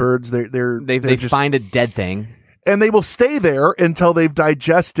carrion birds, they just find a dead thing. And they will stay there until they've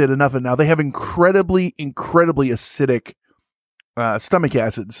digested enough. And now they have incredibly acidic stomach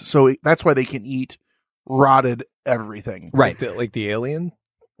acids, so that's why they can eat rotted everything. Right, like the alien.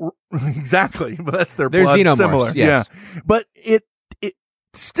 Exactly, but that's their They're blood xenomorphs, similar. yes. Yeah, but it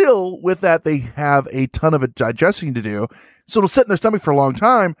still with that they have a ton of digesting to do, so it'll sit in their stomach for a long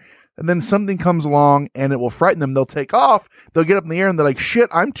time, and then something comes along and it will frighten them. They'll take off. They'll get up in the air and they're like, "Shit,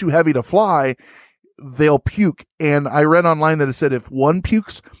 I'm too heavy to fly." They'll puke. And I read online that it said if one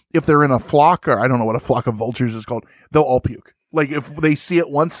pukes, if they're in a flock, or I don't know what a flock of vultures is called, they'll all puke. Like if they see it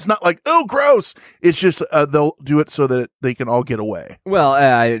once, it's not like, oh, gross. It's just they'll do it so that they can all get away. Well,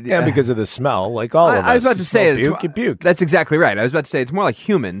 yeah, because of the smell, like all of us. I was about to say, puke, you puke. That's exactly right. I was about to say it's more like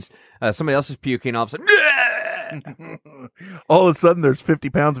humans. Somebody else is puking, all of a sudden. All of a sudden, there's 50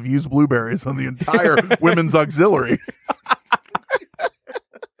 pounds of used blueberries on the entire women's auxiliary.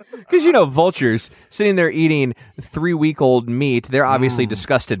 Because, vultures sitting there eating 3-week-old meat, they're obviously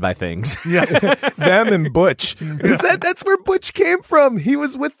disgusted by things. Yeah, them and Butch. That's where Butch came from. He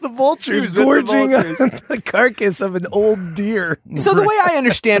was with the vultures, gorging on the carcass of an old deer. So the way I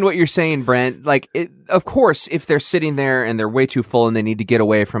understand what you're saying, Brent, of course, if they're sitting there and they're way too full and they need to get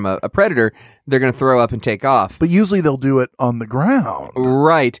away from a predator, they're going to throw up and take off. But usually they'll do it on the ground.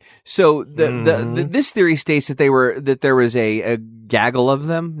 Right. So this theory states that there was a gaggle of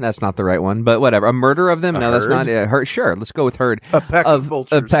them. That's not the right one, but whatever. A murder of them? No, that's not a herd. Sure, let's go with herd. A peck of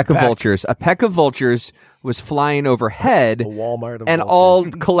vultures. A peck of vultures. A peck of vultures was flying overhead. A Walmart of and vultures. all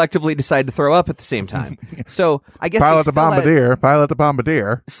collectively decided to throw up at the same time. So I guess Pilot the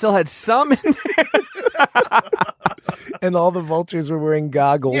bombardier. Still had some in there. And all the vultures were wearing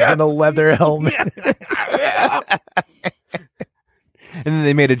goggles and a leather helmet. And then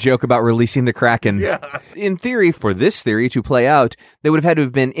they made a joke about releasing the Kraken. Yeah. In theory, for this theory to play out, they would have had to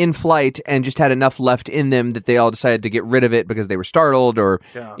have been in flight and just had enough left in them that they all decided to get rid of it because they were startled or,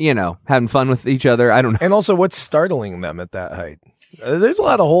 having fun with each other. I don't know. And also, what's startling them at that height? There's a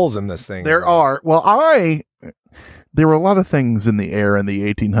lot of holes in this thing. There are. Well, there were a lot of things in the air in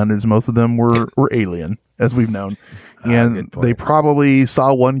the 1800s. Most of them were alien, as we've known. And they probably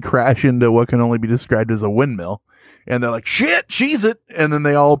saw one crash into what can only be described as a windmill. And they're like, shit, cheese it. And then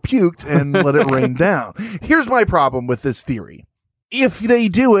they all puked and let it rain down. Here's my problem with this theory. If they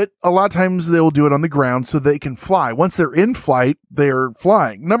do it, a lot of times they'll do it on the ground so they can fly. Once they're in flight, they're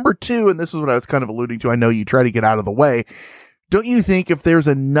flying. Number two, and this is what I was kind of alluding to, I know you try to get out of the way. Don't you think if there's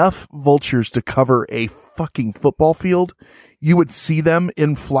enough vultures to cover a fucking football field, you would see them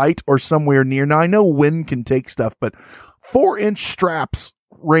in flight or somewhere near? Now, I know wind can take stuff, but 4-inch straps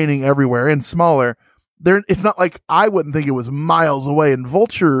raining everywhere and smaller, it's not like I wouldn't think it was miles away. And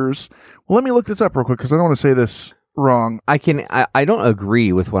vultures, well, let me look this up real quick because I don't want to say this wrong. I don't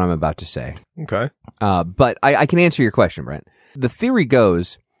agree with what I'm about to say. Okay. But I can answer your question, Brent. The theory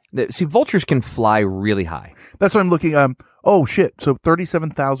goes that, see, vultures can fly really high. That's what I'm looking. Oh shit. So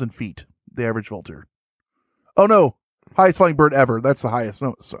 37,000 feet, the average vulture. Oh no. Highest flying bird ever. That's the highest.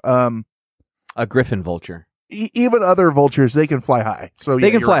 No. A griffin vulture. Even other vultures, they can fly high. So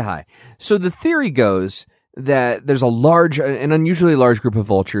they can fly right. high. So the theory goes that there's an unusually large group of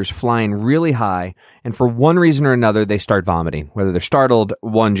vultures flying really high, and for one reason or another, they start vomiting. Whether they're startled,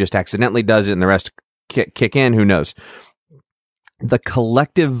 one just accidentally does it, and the rest kick in, who knows? The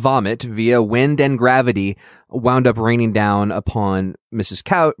collective vomit via wind and gravity wound up raining down upon Mrs.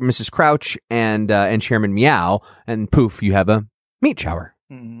 Crouch and Chairman Meow, and poof, you have a meat shower.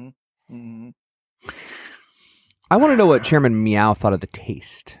 Mm-hmm. Mm-hmm. I want to know what Chairman Meow thought of the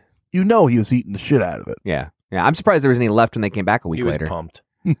taste. You know he was eating the shit out of it. Yeah. I'm surprised there was any left when they came back a week later. He was pumped.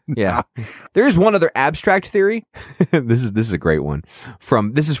 Yeah. There's one other abstract theory. This is a great one.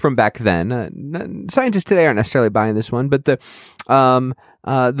 This is from back then. Scientists today aren't necessarily buying this one, but the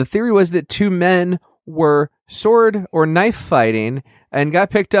theory was that two men were sword or knife fighting and got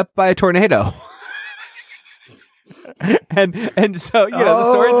picked up by a tornado. and so the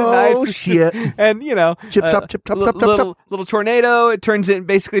swords and knives, shit, and chip top, little tornado. It turns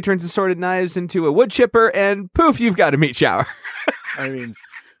the sword and knives into a wood chipper, and poof, you've got a meat shower. I mean,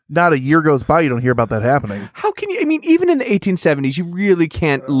 not a year goes by you don't hear about that happening. How can you? I mean, even in the 1870s, you really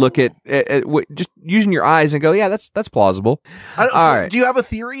can't look at just using your eyes and go, yeah, that's plausible. All right. Do you have a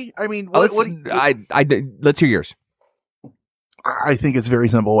theory? I mean, let's hear yours. I think it's very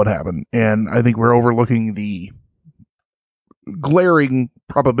simple what happened, and I think we're overlooking the glaring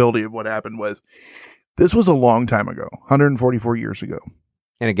probability of what happened. This was a long time ago, 144 years ago.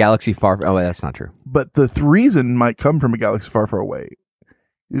 In a galaxy far... Oh, that's not true. But the reason might come from a galaxy far, far away.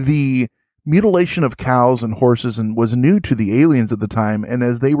 The mutilation of cows and horses was new to the aliens at the time, and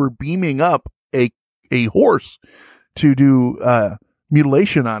as they were beaming up a horse to do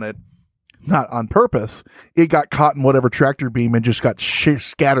mutilation on it, not on purpose, it got caught in whatever tractor beam and just got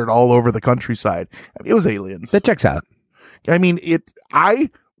scattered all over the countryside. It was aliens. That checks out. I mean, I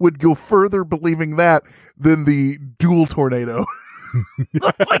would go further believing that than the dual tornado.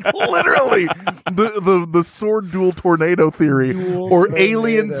 Like literally the sword dual tornado theory,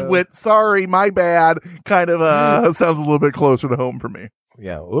 aliens went, sorry, my bad, kind of sounds a little bit closer to home for me.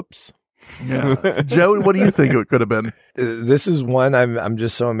 Yeah. Oops. Yeah. Joe, what do you think it could have been? This is one I'm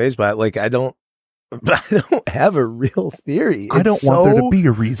just so amazed by. Like, I don't have a real theory. I don't want there to be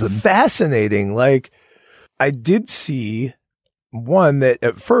a reason. Fascinating. Like, I did see one that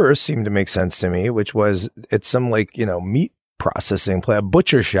at first seemed to make sense to me, which was it's some meat processing plant, a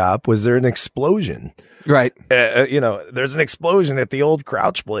butcher shop. Was there an explosion? Right. There's an explosion at the old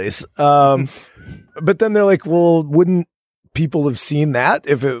Crouch place. But then they're like, well, wouldn't people have seen that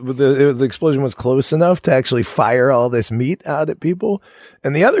if the explosion was close enough to actually fire all this meat out at people?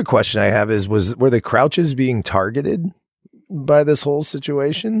 And the other question I have is, were the Crouches being targeted by this whole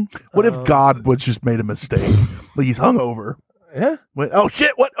situation? What if God was just made a mistake? Like he's hungover. Yeah. Oh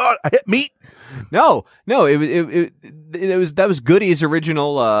shit! What? Oh, I hit meat. No. It was Goody's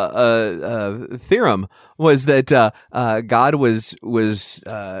original theorem was that God was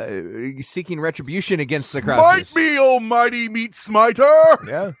seeking retribution against the Crouches. Smite me, almighty meat smiter!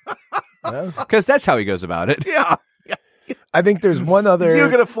 Yeah, because that's how he goes about it. Yeah. I think there's one other. You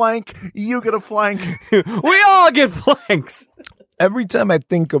get a flank. You get a flank. We all get flanks. Every time I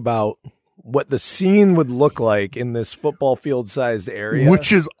think about what the scene would look like in this football field sized area,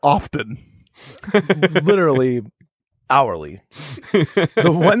 which is often, literally hourly.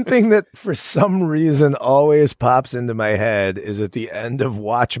 The one thing that for some reason always pops into my head is at the end of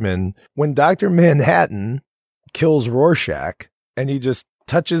Watchmen when Dr. Manhattan kills Rorschach and he just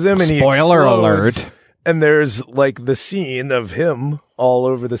touches him and Spoiler he explodes, alert. And there's like the scene of him all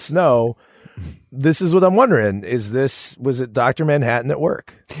over the snow. This is what I'm wondering. Was it Dr. Manhattan at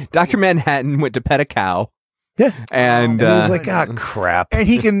work? Dr. Manhattan went to pet a cow. Yeah. And he's like, crap. And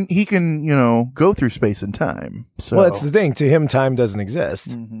he can, go through space and time. So Well, that's the thing. To him, time doesn't exist.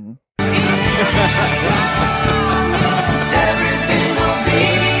 Mm-hmm.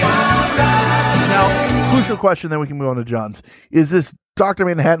 Now, crucial question, then we can move on to John's. Is this Dr.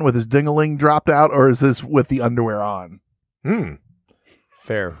 Manhattan with his ding-a-ling dropped out, or is this with the underwear on?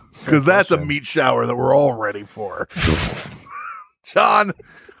 Fair. Because that's a meat shower that we're all ready for. John,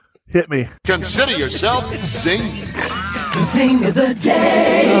 hit me. Consider yourself zinged. Zing of the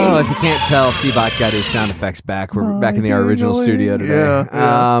day. Oh, if you can't tell, Seabot got his sound effects back. We're back in our original studio today.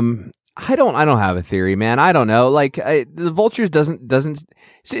 Yeah. I don't have a theory, man. I don't know. Like the Vultures doesn't.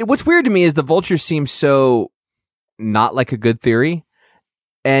 See, what's weird to me is the Vultures seem so not like a good theory,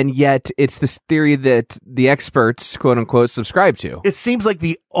 and yet it's this theory that the experts, quote unquote, subscribe to. It seems like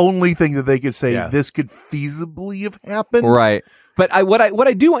the only thing that they could say this could feasibly have happened. Right. But what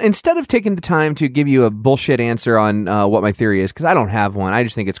I do, instead of taking the time to give you a bullshit answer on what my theory is, because I don't have one, I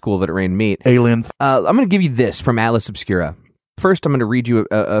just think it's cool that it rained meat. Aliens. I'm going to give you this from Atlas Obscura. First, I'm going to read you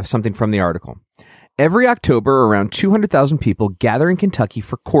something from the article. Every October, around 200,000 people gather in Kentucky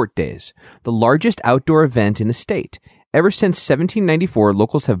for Court Days, the largest outdoor event in the state. Ever since 1794,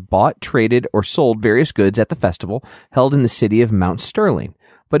 locals have bought, traded, or sold various goods at the festival held in the city of Mount Sterling.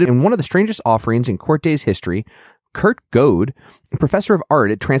 But in one of the strangest offerings in Court Days history, Kurt Goad, a professor of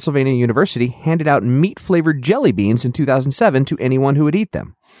art at Transylvania University, handed out meat-flavored jelly beans in 2007 to anyone who would eat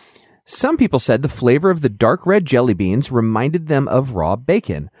them. Some people said the flavor of the dark red jelly beans reminded them of raw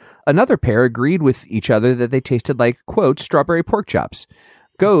bacon. Another pair agreed with each other that they tasted like, quote, strawberry pork chops.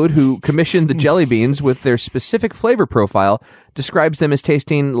 Goad, who commissioned the jelly beans with their specific flavor profile, describes them as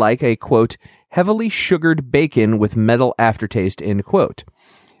tasting like a, quote, heavily sugared bacon with metal aftertaste, end quote.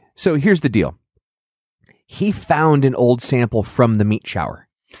 So here's the deal. He found an old sample from the meat shower.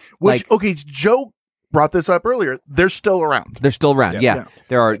 Which, Joe brought this up earlier. They're still around. They're still around. Yeah.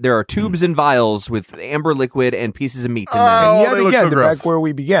 There are tubes and vials with amber liquid and pieces of meat in there. And yet again, back where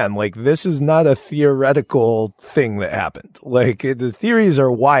we began, like, this is not a theoretical thing that happened. Like, the theories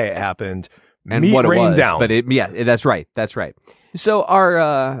are why it happened. And meat what it rained was, down. but that's right. So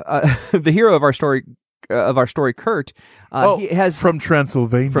our the hero of our story, Kurt, he has from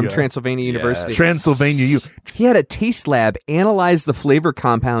Transylvania University. Transylvania. He had a taste lab analyze the flavor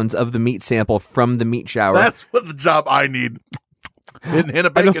compounds of the meat sample from the meat shower. That's what the job I need. Hint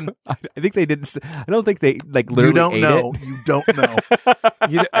of bacon. I think they didn't. I don't think they literally You don't know. ate it. You don't know.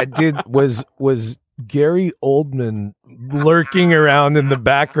 Was Gary Oldman lurking around in the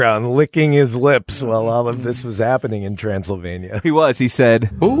background, licking his lips while all of this was happening in Transylvania? He was. He said,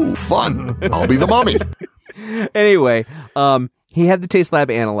 "Ooh, fun! I'll be the mommy." Anyway, he had the taste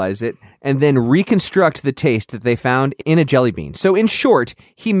lab analyze it and then reconstruct the taste that they found in a jelly bean. So in short,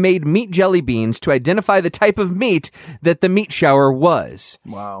 he made meat jelly beans to identify the type of meat that the meat shower was.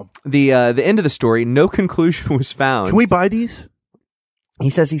 Wow. The end of the story, no conclusion was found. Can we buy these? He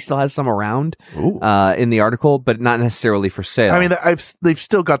says he still has some around in the article, but not necessarily for sale. I mean, they've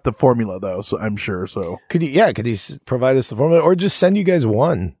still got the formula though, so I'm sure. So could he provide us the formula, or just send you guys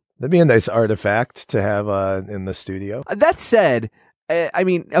one? That'd be a nice artifact to have in the studio. That said, I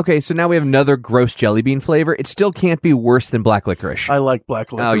mean, okay, so now we have another gross jelly bean flavor. It still can't be worse than black licorice. I like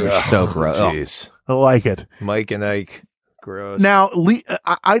black licorice. Oh, you're so gross. Jeez, I like it. Mike and Ike, gross. Now,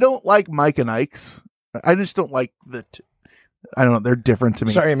 I don't like Mike and Ike's. I just don't like the. I don't know. They're different to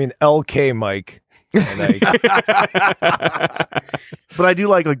me. Sorry, I mean LK Mike. And Ike. But I do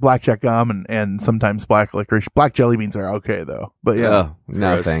like blackjack gum and sometimes black licorice. Black jelly beans are okay though. But yeah,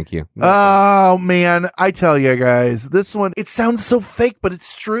 no, gross. thank you. Oh man, I tell you guys, this one it sounds so fake, but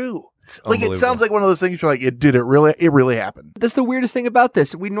it's true. Like it sounds like one of those things you're like, it really happened. That's the weirdest thing about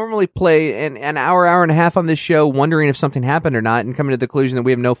this. We normally play an hour and a half on this show wondering if something happened or not and coming to the conclusion that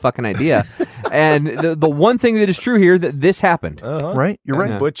we have no fucking idea. And the one thing that is true here, that this happened. Right? You're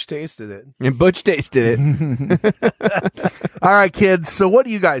right. Butch tasted it. And Butch tasted it. All right, kids. So what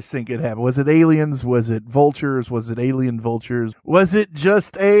do you guys think it happened? Was it aliens? Was it vultures? Was it alien vultures? Was it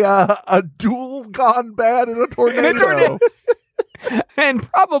just a duel gone bad in a tornado? And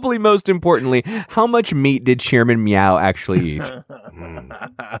probably most importantly, how much meat did Chairman Meow actually eat?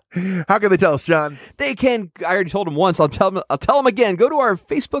 How can they tell us, John? They can. I already told them once. I'll tell them again. Go to our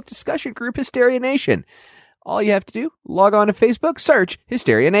Facebook discussion group, Hysteria Nation. All you have to do, log on to Facebook, search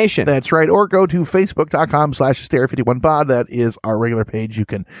Hysteria Nation. That's right. Or go to facebook.com/hysteria51pod. That is our regular page. You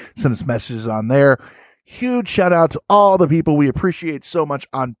can send us messages on there. Huge shout out to all the people we appreciate so much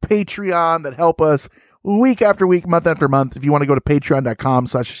on Patreon that help us week after week, month after month. If you want to go to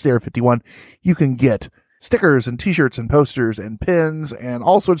patreon.com/hysteria51, you can get stickers and t-shirts and posters and pins and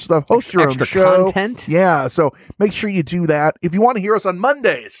all sorts of stuff. Host your Extra own show. content. Yeah, so make sure you do that. If you want to hear us on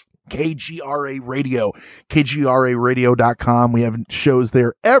Mondays, KGRA Radio, KGRAradio.com. We have shows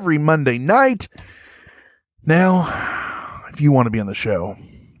there every Monday night. Now, if you want to be on the show,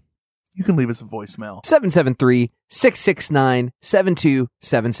 you can leave us a voicemail.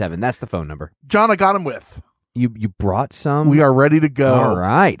 773-669-7277. That's the phone number. John, I got him with. You brought some? We are ready to go. All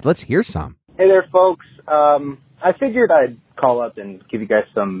right. Let's hear some. Hey there, folks. I figured I'd call up and give you guys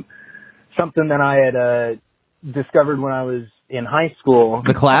something that I had discovered when I was in high school.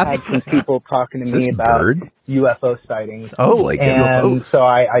 The clap? I had some people talking to me about UFO sightings. Sounds like and UFO. so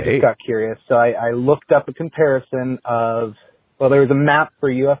I just got curious. So I looked up a comparison of, well, there was a map for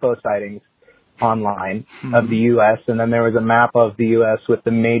UFO sightings online of the U.S., and then there was a map of the U.S. with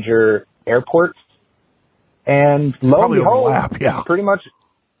the major airports. And lo and behold, pretty much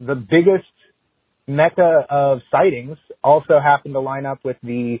the biggest mecca of sightings also happened to line up with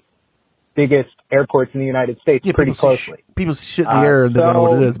the biggest airports in the United States pretty closely. People shit in the air and they don't know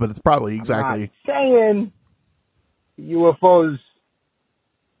what it is, but it's probably exactly. I'm not saying UFOs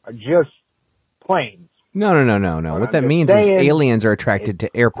are just planes. No. What that means is aliens are attracted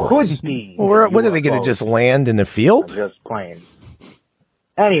to airports. Could be. Well, what are they going to just land in the field? Just planes.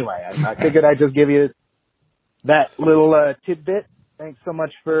 Anyway, I figured I'd just give you that little tidbit. Thanks so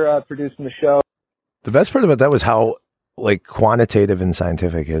much for producing the show. The best part about that was how quantitative and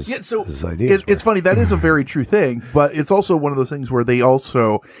scientific his ideas It's funny. That is a very true thing, but it's also one of those things where they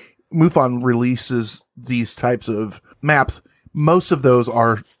also, MUFON releases these types of maps. Most of those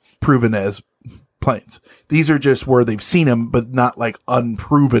are proven as planes. These are just where they've seen them, but not like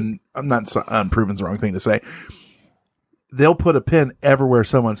unproven. Unproven's the wrong thing to say. They'll put a pin everywhere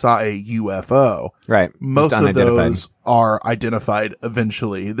someone saw a UFO. Right. Most of those are identified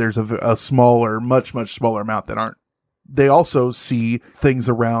eventually. There's a smaller, much smaller amount that aren't. They also see things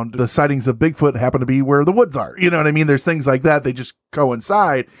around the sightings of Bigfoot happen to be where the woods are. You know what I mean? There's things like that. They just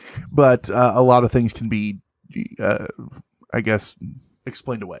coincide, but a lot of things can be, I guess,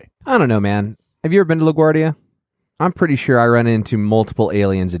 explained away. I don't know, man. Have you ever been to LaGuardia? I'm pretty sure I run into multiple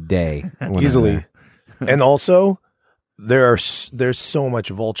aliens a day. Easily. And also, there's so much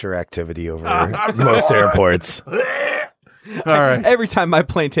vulture activity over most airports. All right. Every time my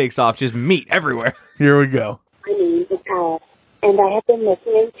plane takes off, just meat everywhere. Here we go. My name is Alice, and I have been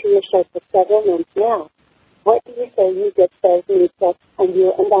listening to your show for several months now. What do you say you get those meatballs and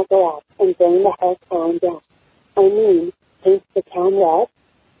you and I go out and burn the whole town down? I mean, paint the town red?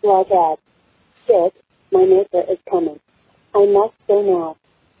 Well, Dad, shit, my neighbor is coming. I must go now.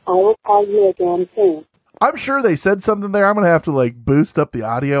 I will call you again soon. I'm sure they said something there. I'm going to have to boost up the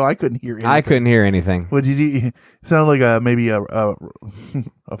audio. I couldn't hear anything. I couldn't hear anything. What did you sound like? Maybe a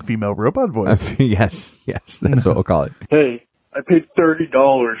female robot voice. Yes, that's what we'll call it. Hey, I paid $30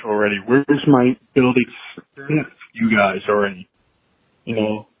 already. Where's my ability to sniff you guys already? You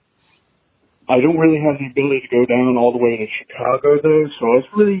know, I don't really have the ability to go down all the way to Chicago though, so I was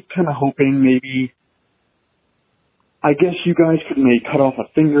really kind of hoping maybe. I guess you guys could maybe cut off a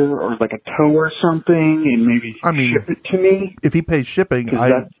finger or like a toe or something and maybe ship it to me. If he pays shipping,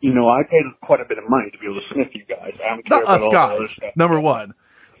 I paid quite a bit of money to be able to sniff you guys. I don't care not about us all guys. the other stuff. Number one,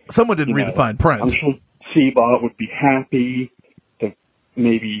 someone didn't read the fine print. I'm sure C-Bot would be happy to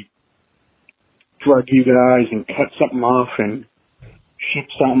maybe drug you guys and cut something off and ship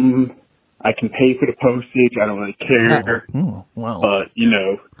something. I can pay for the postage. I don't really care. Well. But,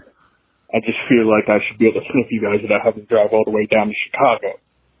 I just feel like I should be able to sniff you guys without having to drive all the way down to Chicago.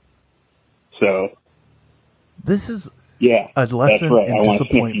 So. This is a lesson that's right. in I want to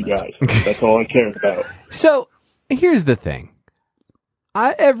sniff you guys. That's all I care about. So, here's the thing.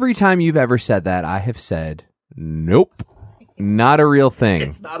 Every time you've ever said that, I have said, nope, not a real thing.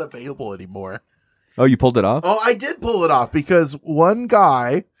 It's not available anymore. Oh, you pulled it off? Oh, I did pull it off because one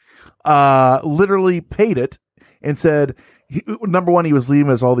guy literally paid it and said, number one, he was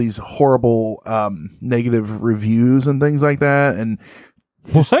leaving us all these horrible negative reviews and things like that. And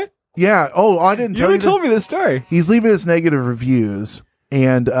what? Yeah. Oh, I didn't tell you. You told me this story. He's leaving us negative reviews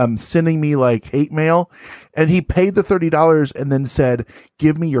and sending me hate mail. And he paid the $30 and then said,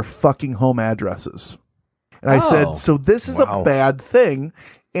 "Give me your fucking home addresses." And I said, "So this is a bad thing,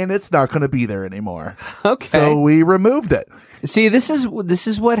 and it's not going to be there anymore." Okay. So we removed it. See, this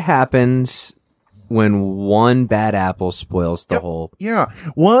is what happens when one bad apple spoils the whole. Yeah.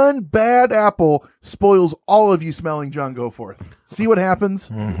 One bad apple spoils all of you smelling John Goforth. See what happens?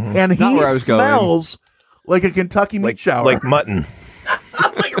 Mm-hmm. And not he where I was smells like a Kentucky meat shower. Like mutton.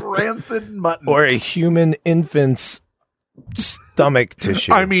 Like rancid mutton. Or a human infant's stomach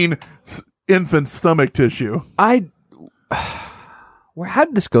tissue. I mean, infant stomach tissue. How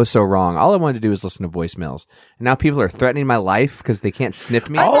did this go so wrong? All I wanted to do was listen to voicemails. And now people are threatening my life because they can't sniff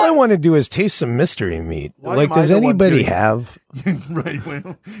me. All I want to do is taste some mystery meat. Like, does anybody have? Right.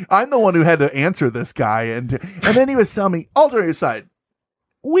 Well, I'm the one who had to answer this guy. And then he was telling me, all joking aside,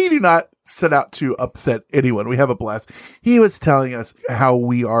 we do not set out to upset anyone. We have a blast. He was telling us how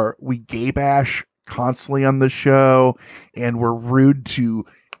we gay bash constantly on the show and we're rude to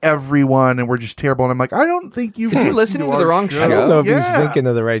everyone and we're just terrible. And I'm like, I don't think you. Is he listening to the wrong show? I don't know if he's thinking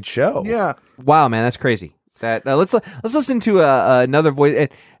of the right show. Yeah. Wow, man, that's crazy. That let's listen to another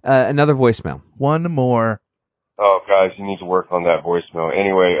voicemail. One more. Oh, guys, you need to work on that voicemail.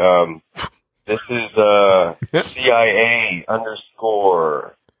 Anyway, this is CIA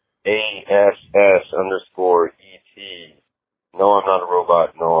 _ ASS _ ET. No, I'm not a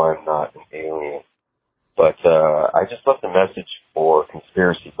robot. No, I'm not an alien. But I just left a message for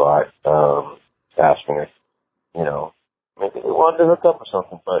Conspiracy Bot asking if, maybe they wanted to hook up or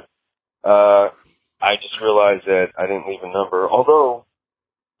something. But I just realized that I didn't leave a number, although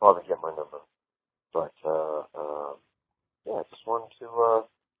I'll probably get my number. But, yeah, I just wanted to,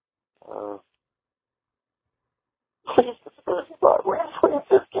 please, Conspiracy Bot, please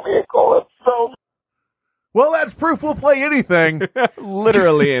just give me a call. Well, that's proof we'll play anything.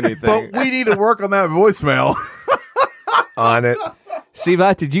 Literally anything. But we need to work on that voicemail. On it.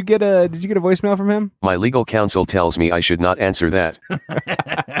 Siva, did you get a voicemail from him? My legal counsel tells me I should not answer that.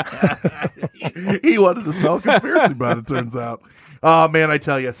 He wanted to smell Conspiracy Bot, it turns out. Oh, man, I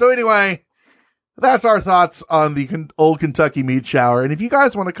tell you. So anyway, that's our thoughts on the old Kentucky meat shower. And if you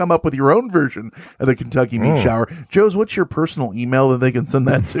guys want to come up with your own version of the Kentucky meat shower, Joe's, what's your personal email that they can send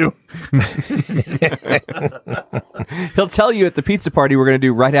that to? He'll tell you at the pizza party we're going to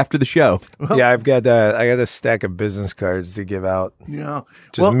do right after the show. Well, yeah, I got a stack of business cards to give out. Yeah,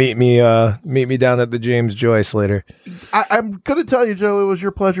 just meet me down at the James Joyce later. I'm going to tell you, Joe, it was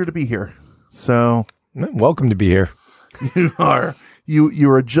your pleasure to be here. So welcome to be here. You are.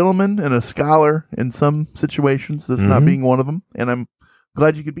 You're a gentleman and a scholar in some situations. That's not being one of them. And I'm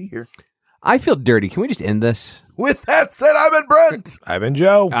glad you could be here. I feel dirty. Can we just end this? With that said, I've been Brent. I've been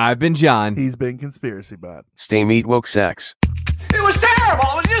Joe. I've been John. He's been Conspiracy Bot. Stay meat woke sex. It was terrible.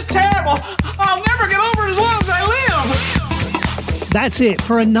 It was just terrible. I'll never get over it as long as I live. That's it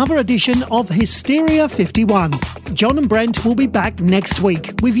for another edition of Hysteria 51. John and Brent will be back next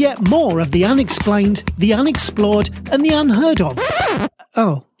week with yet more of the unexplained, the unexplored, and the unheard of.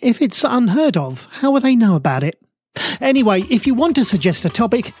 Oh, if it's unheard of, how will they know about it? Anyway, if you want to suggest a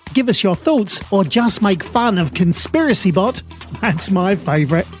topic, give us your thoughts, or just make fun of Conspiracy Bot, that's my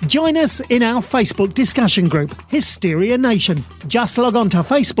favourite. Join us in our Facebook discussion group, Hysteria Nation. Just log on to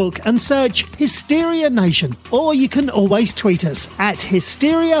Facebook and search Hysteria Nation, or you can always tweet us at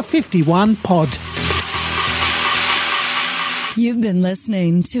Hysteria51pod. You've been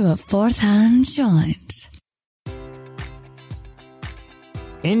listening to a Fourth Hand Joint.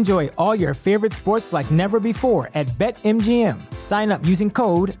 Enjoy all your favorite sports like never before at BetMGM. Sign up using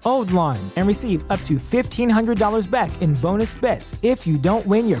code OldLine and receive up to $1,500 back in bonus bets if you don't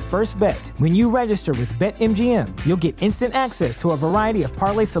win your first bet. When you register with BetMGM, you'll get instant access to a variety of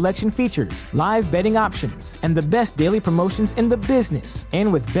parlay selection features, live betting options, and the best daily promotions in the business.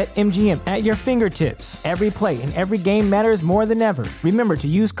 And with BetMGM at your fingertips, every play and every game matters more than ever. Remember to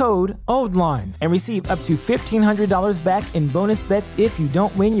use code OldLine and receive up to $1,500 back in bonus bets if you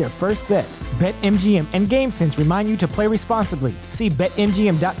don't win your first bet. BetMGM and GameSense remind you to play responsibly. See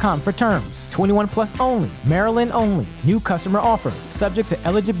BetMGM.com for terms. 21 plus only. Maryland only. New customer offer. Subject to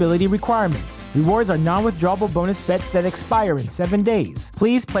eligibility requirements. Rewards are non-withdrawable bonus bets that expire in 7 days.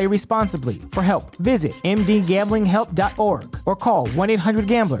 Please play responsibly. For help, visit mdgamblinghelp.org or call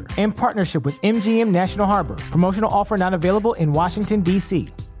 1-800-GAMBLER in partnership with MGM National Harbor. Promotional offer not available in Washington, D.C.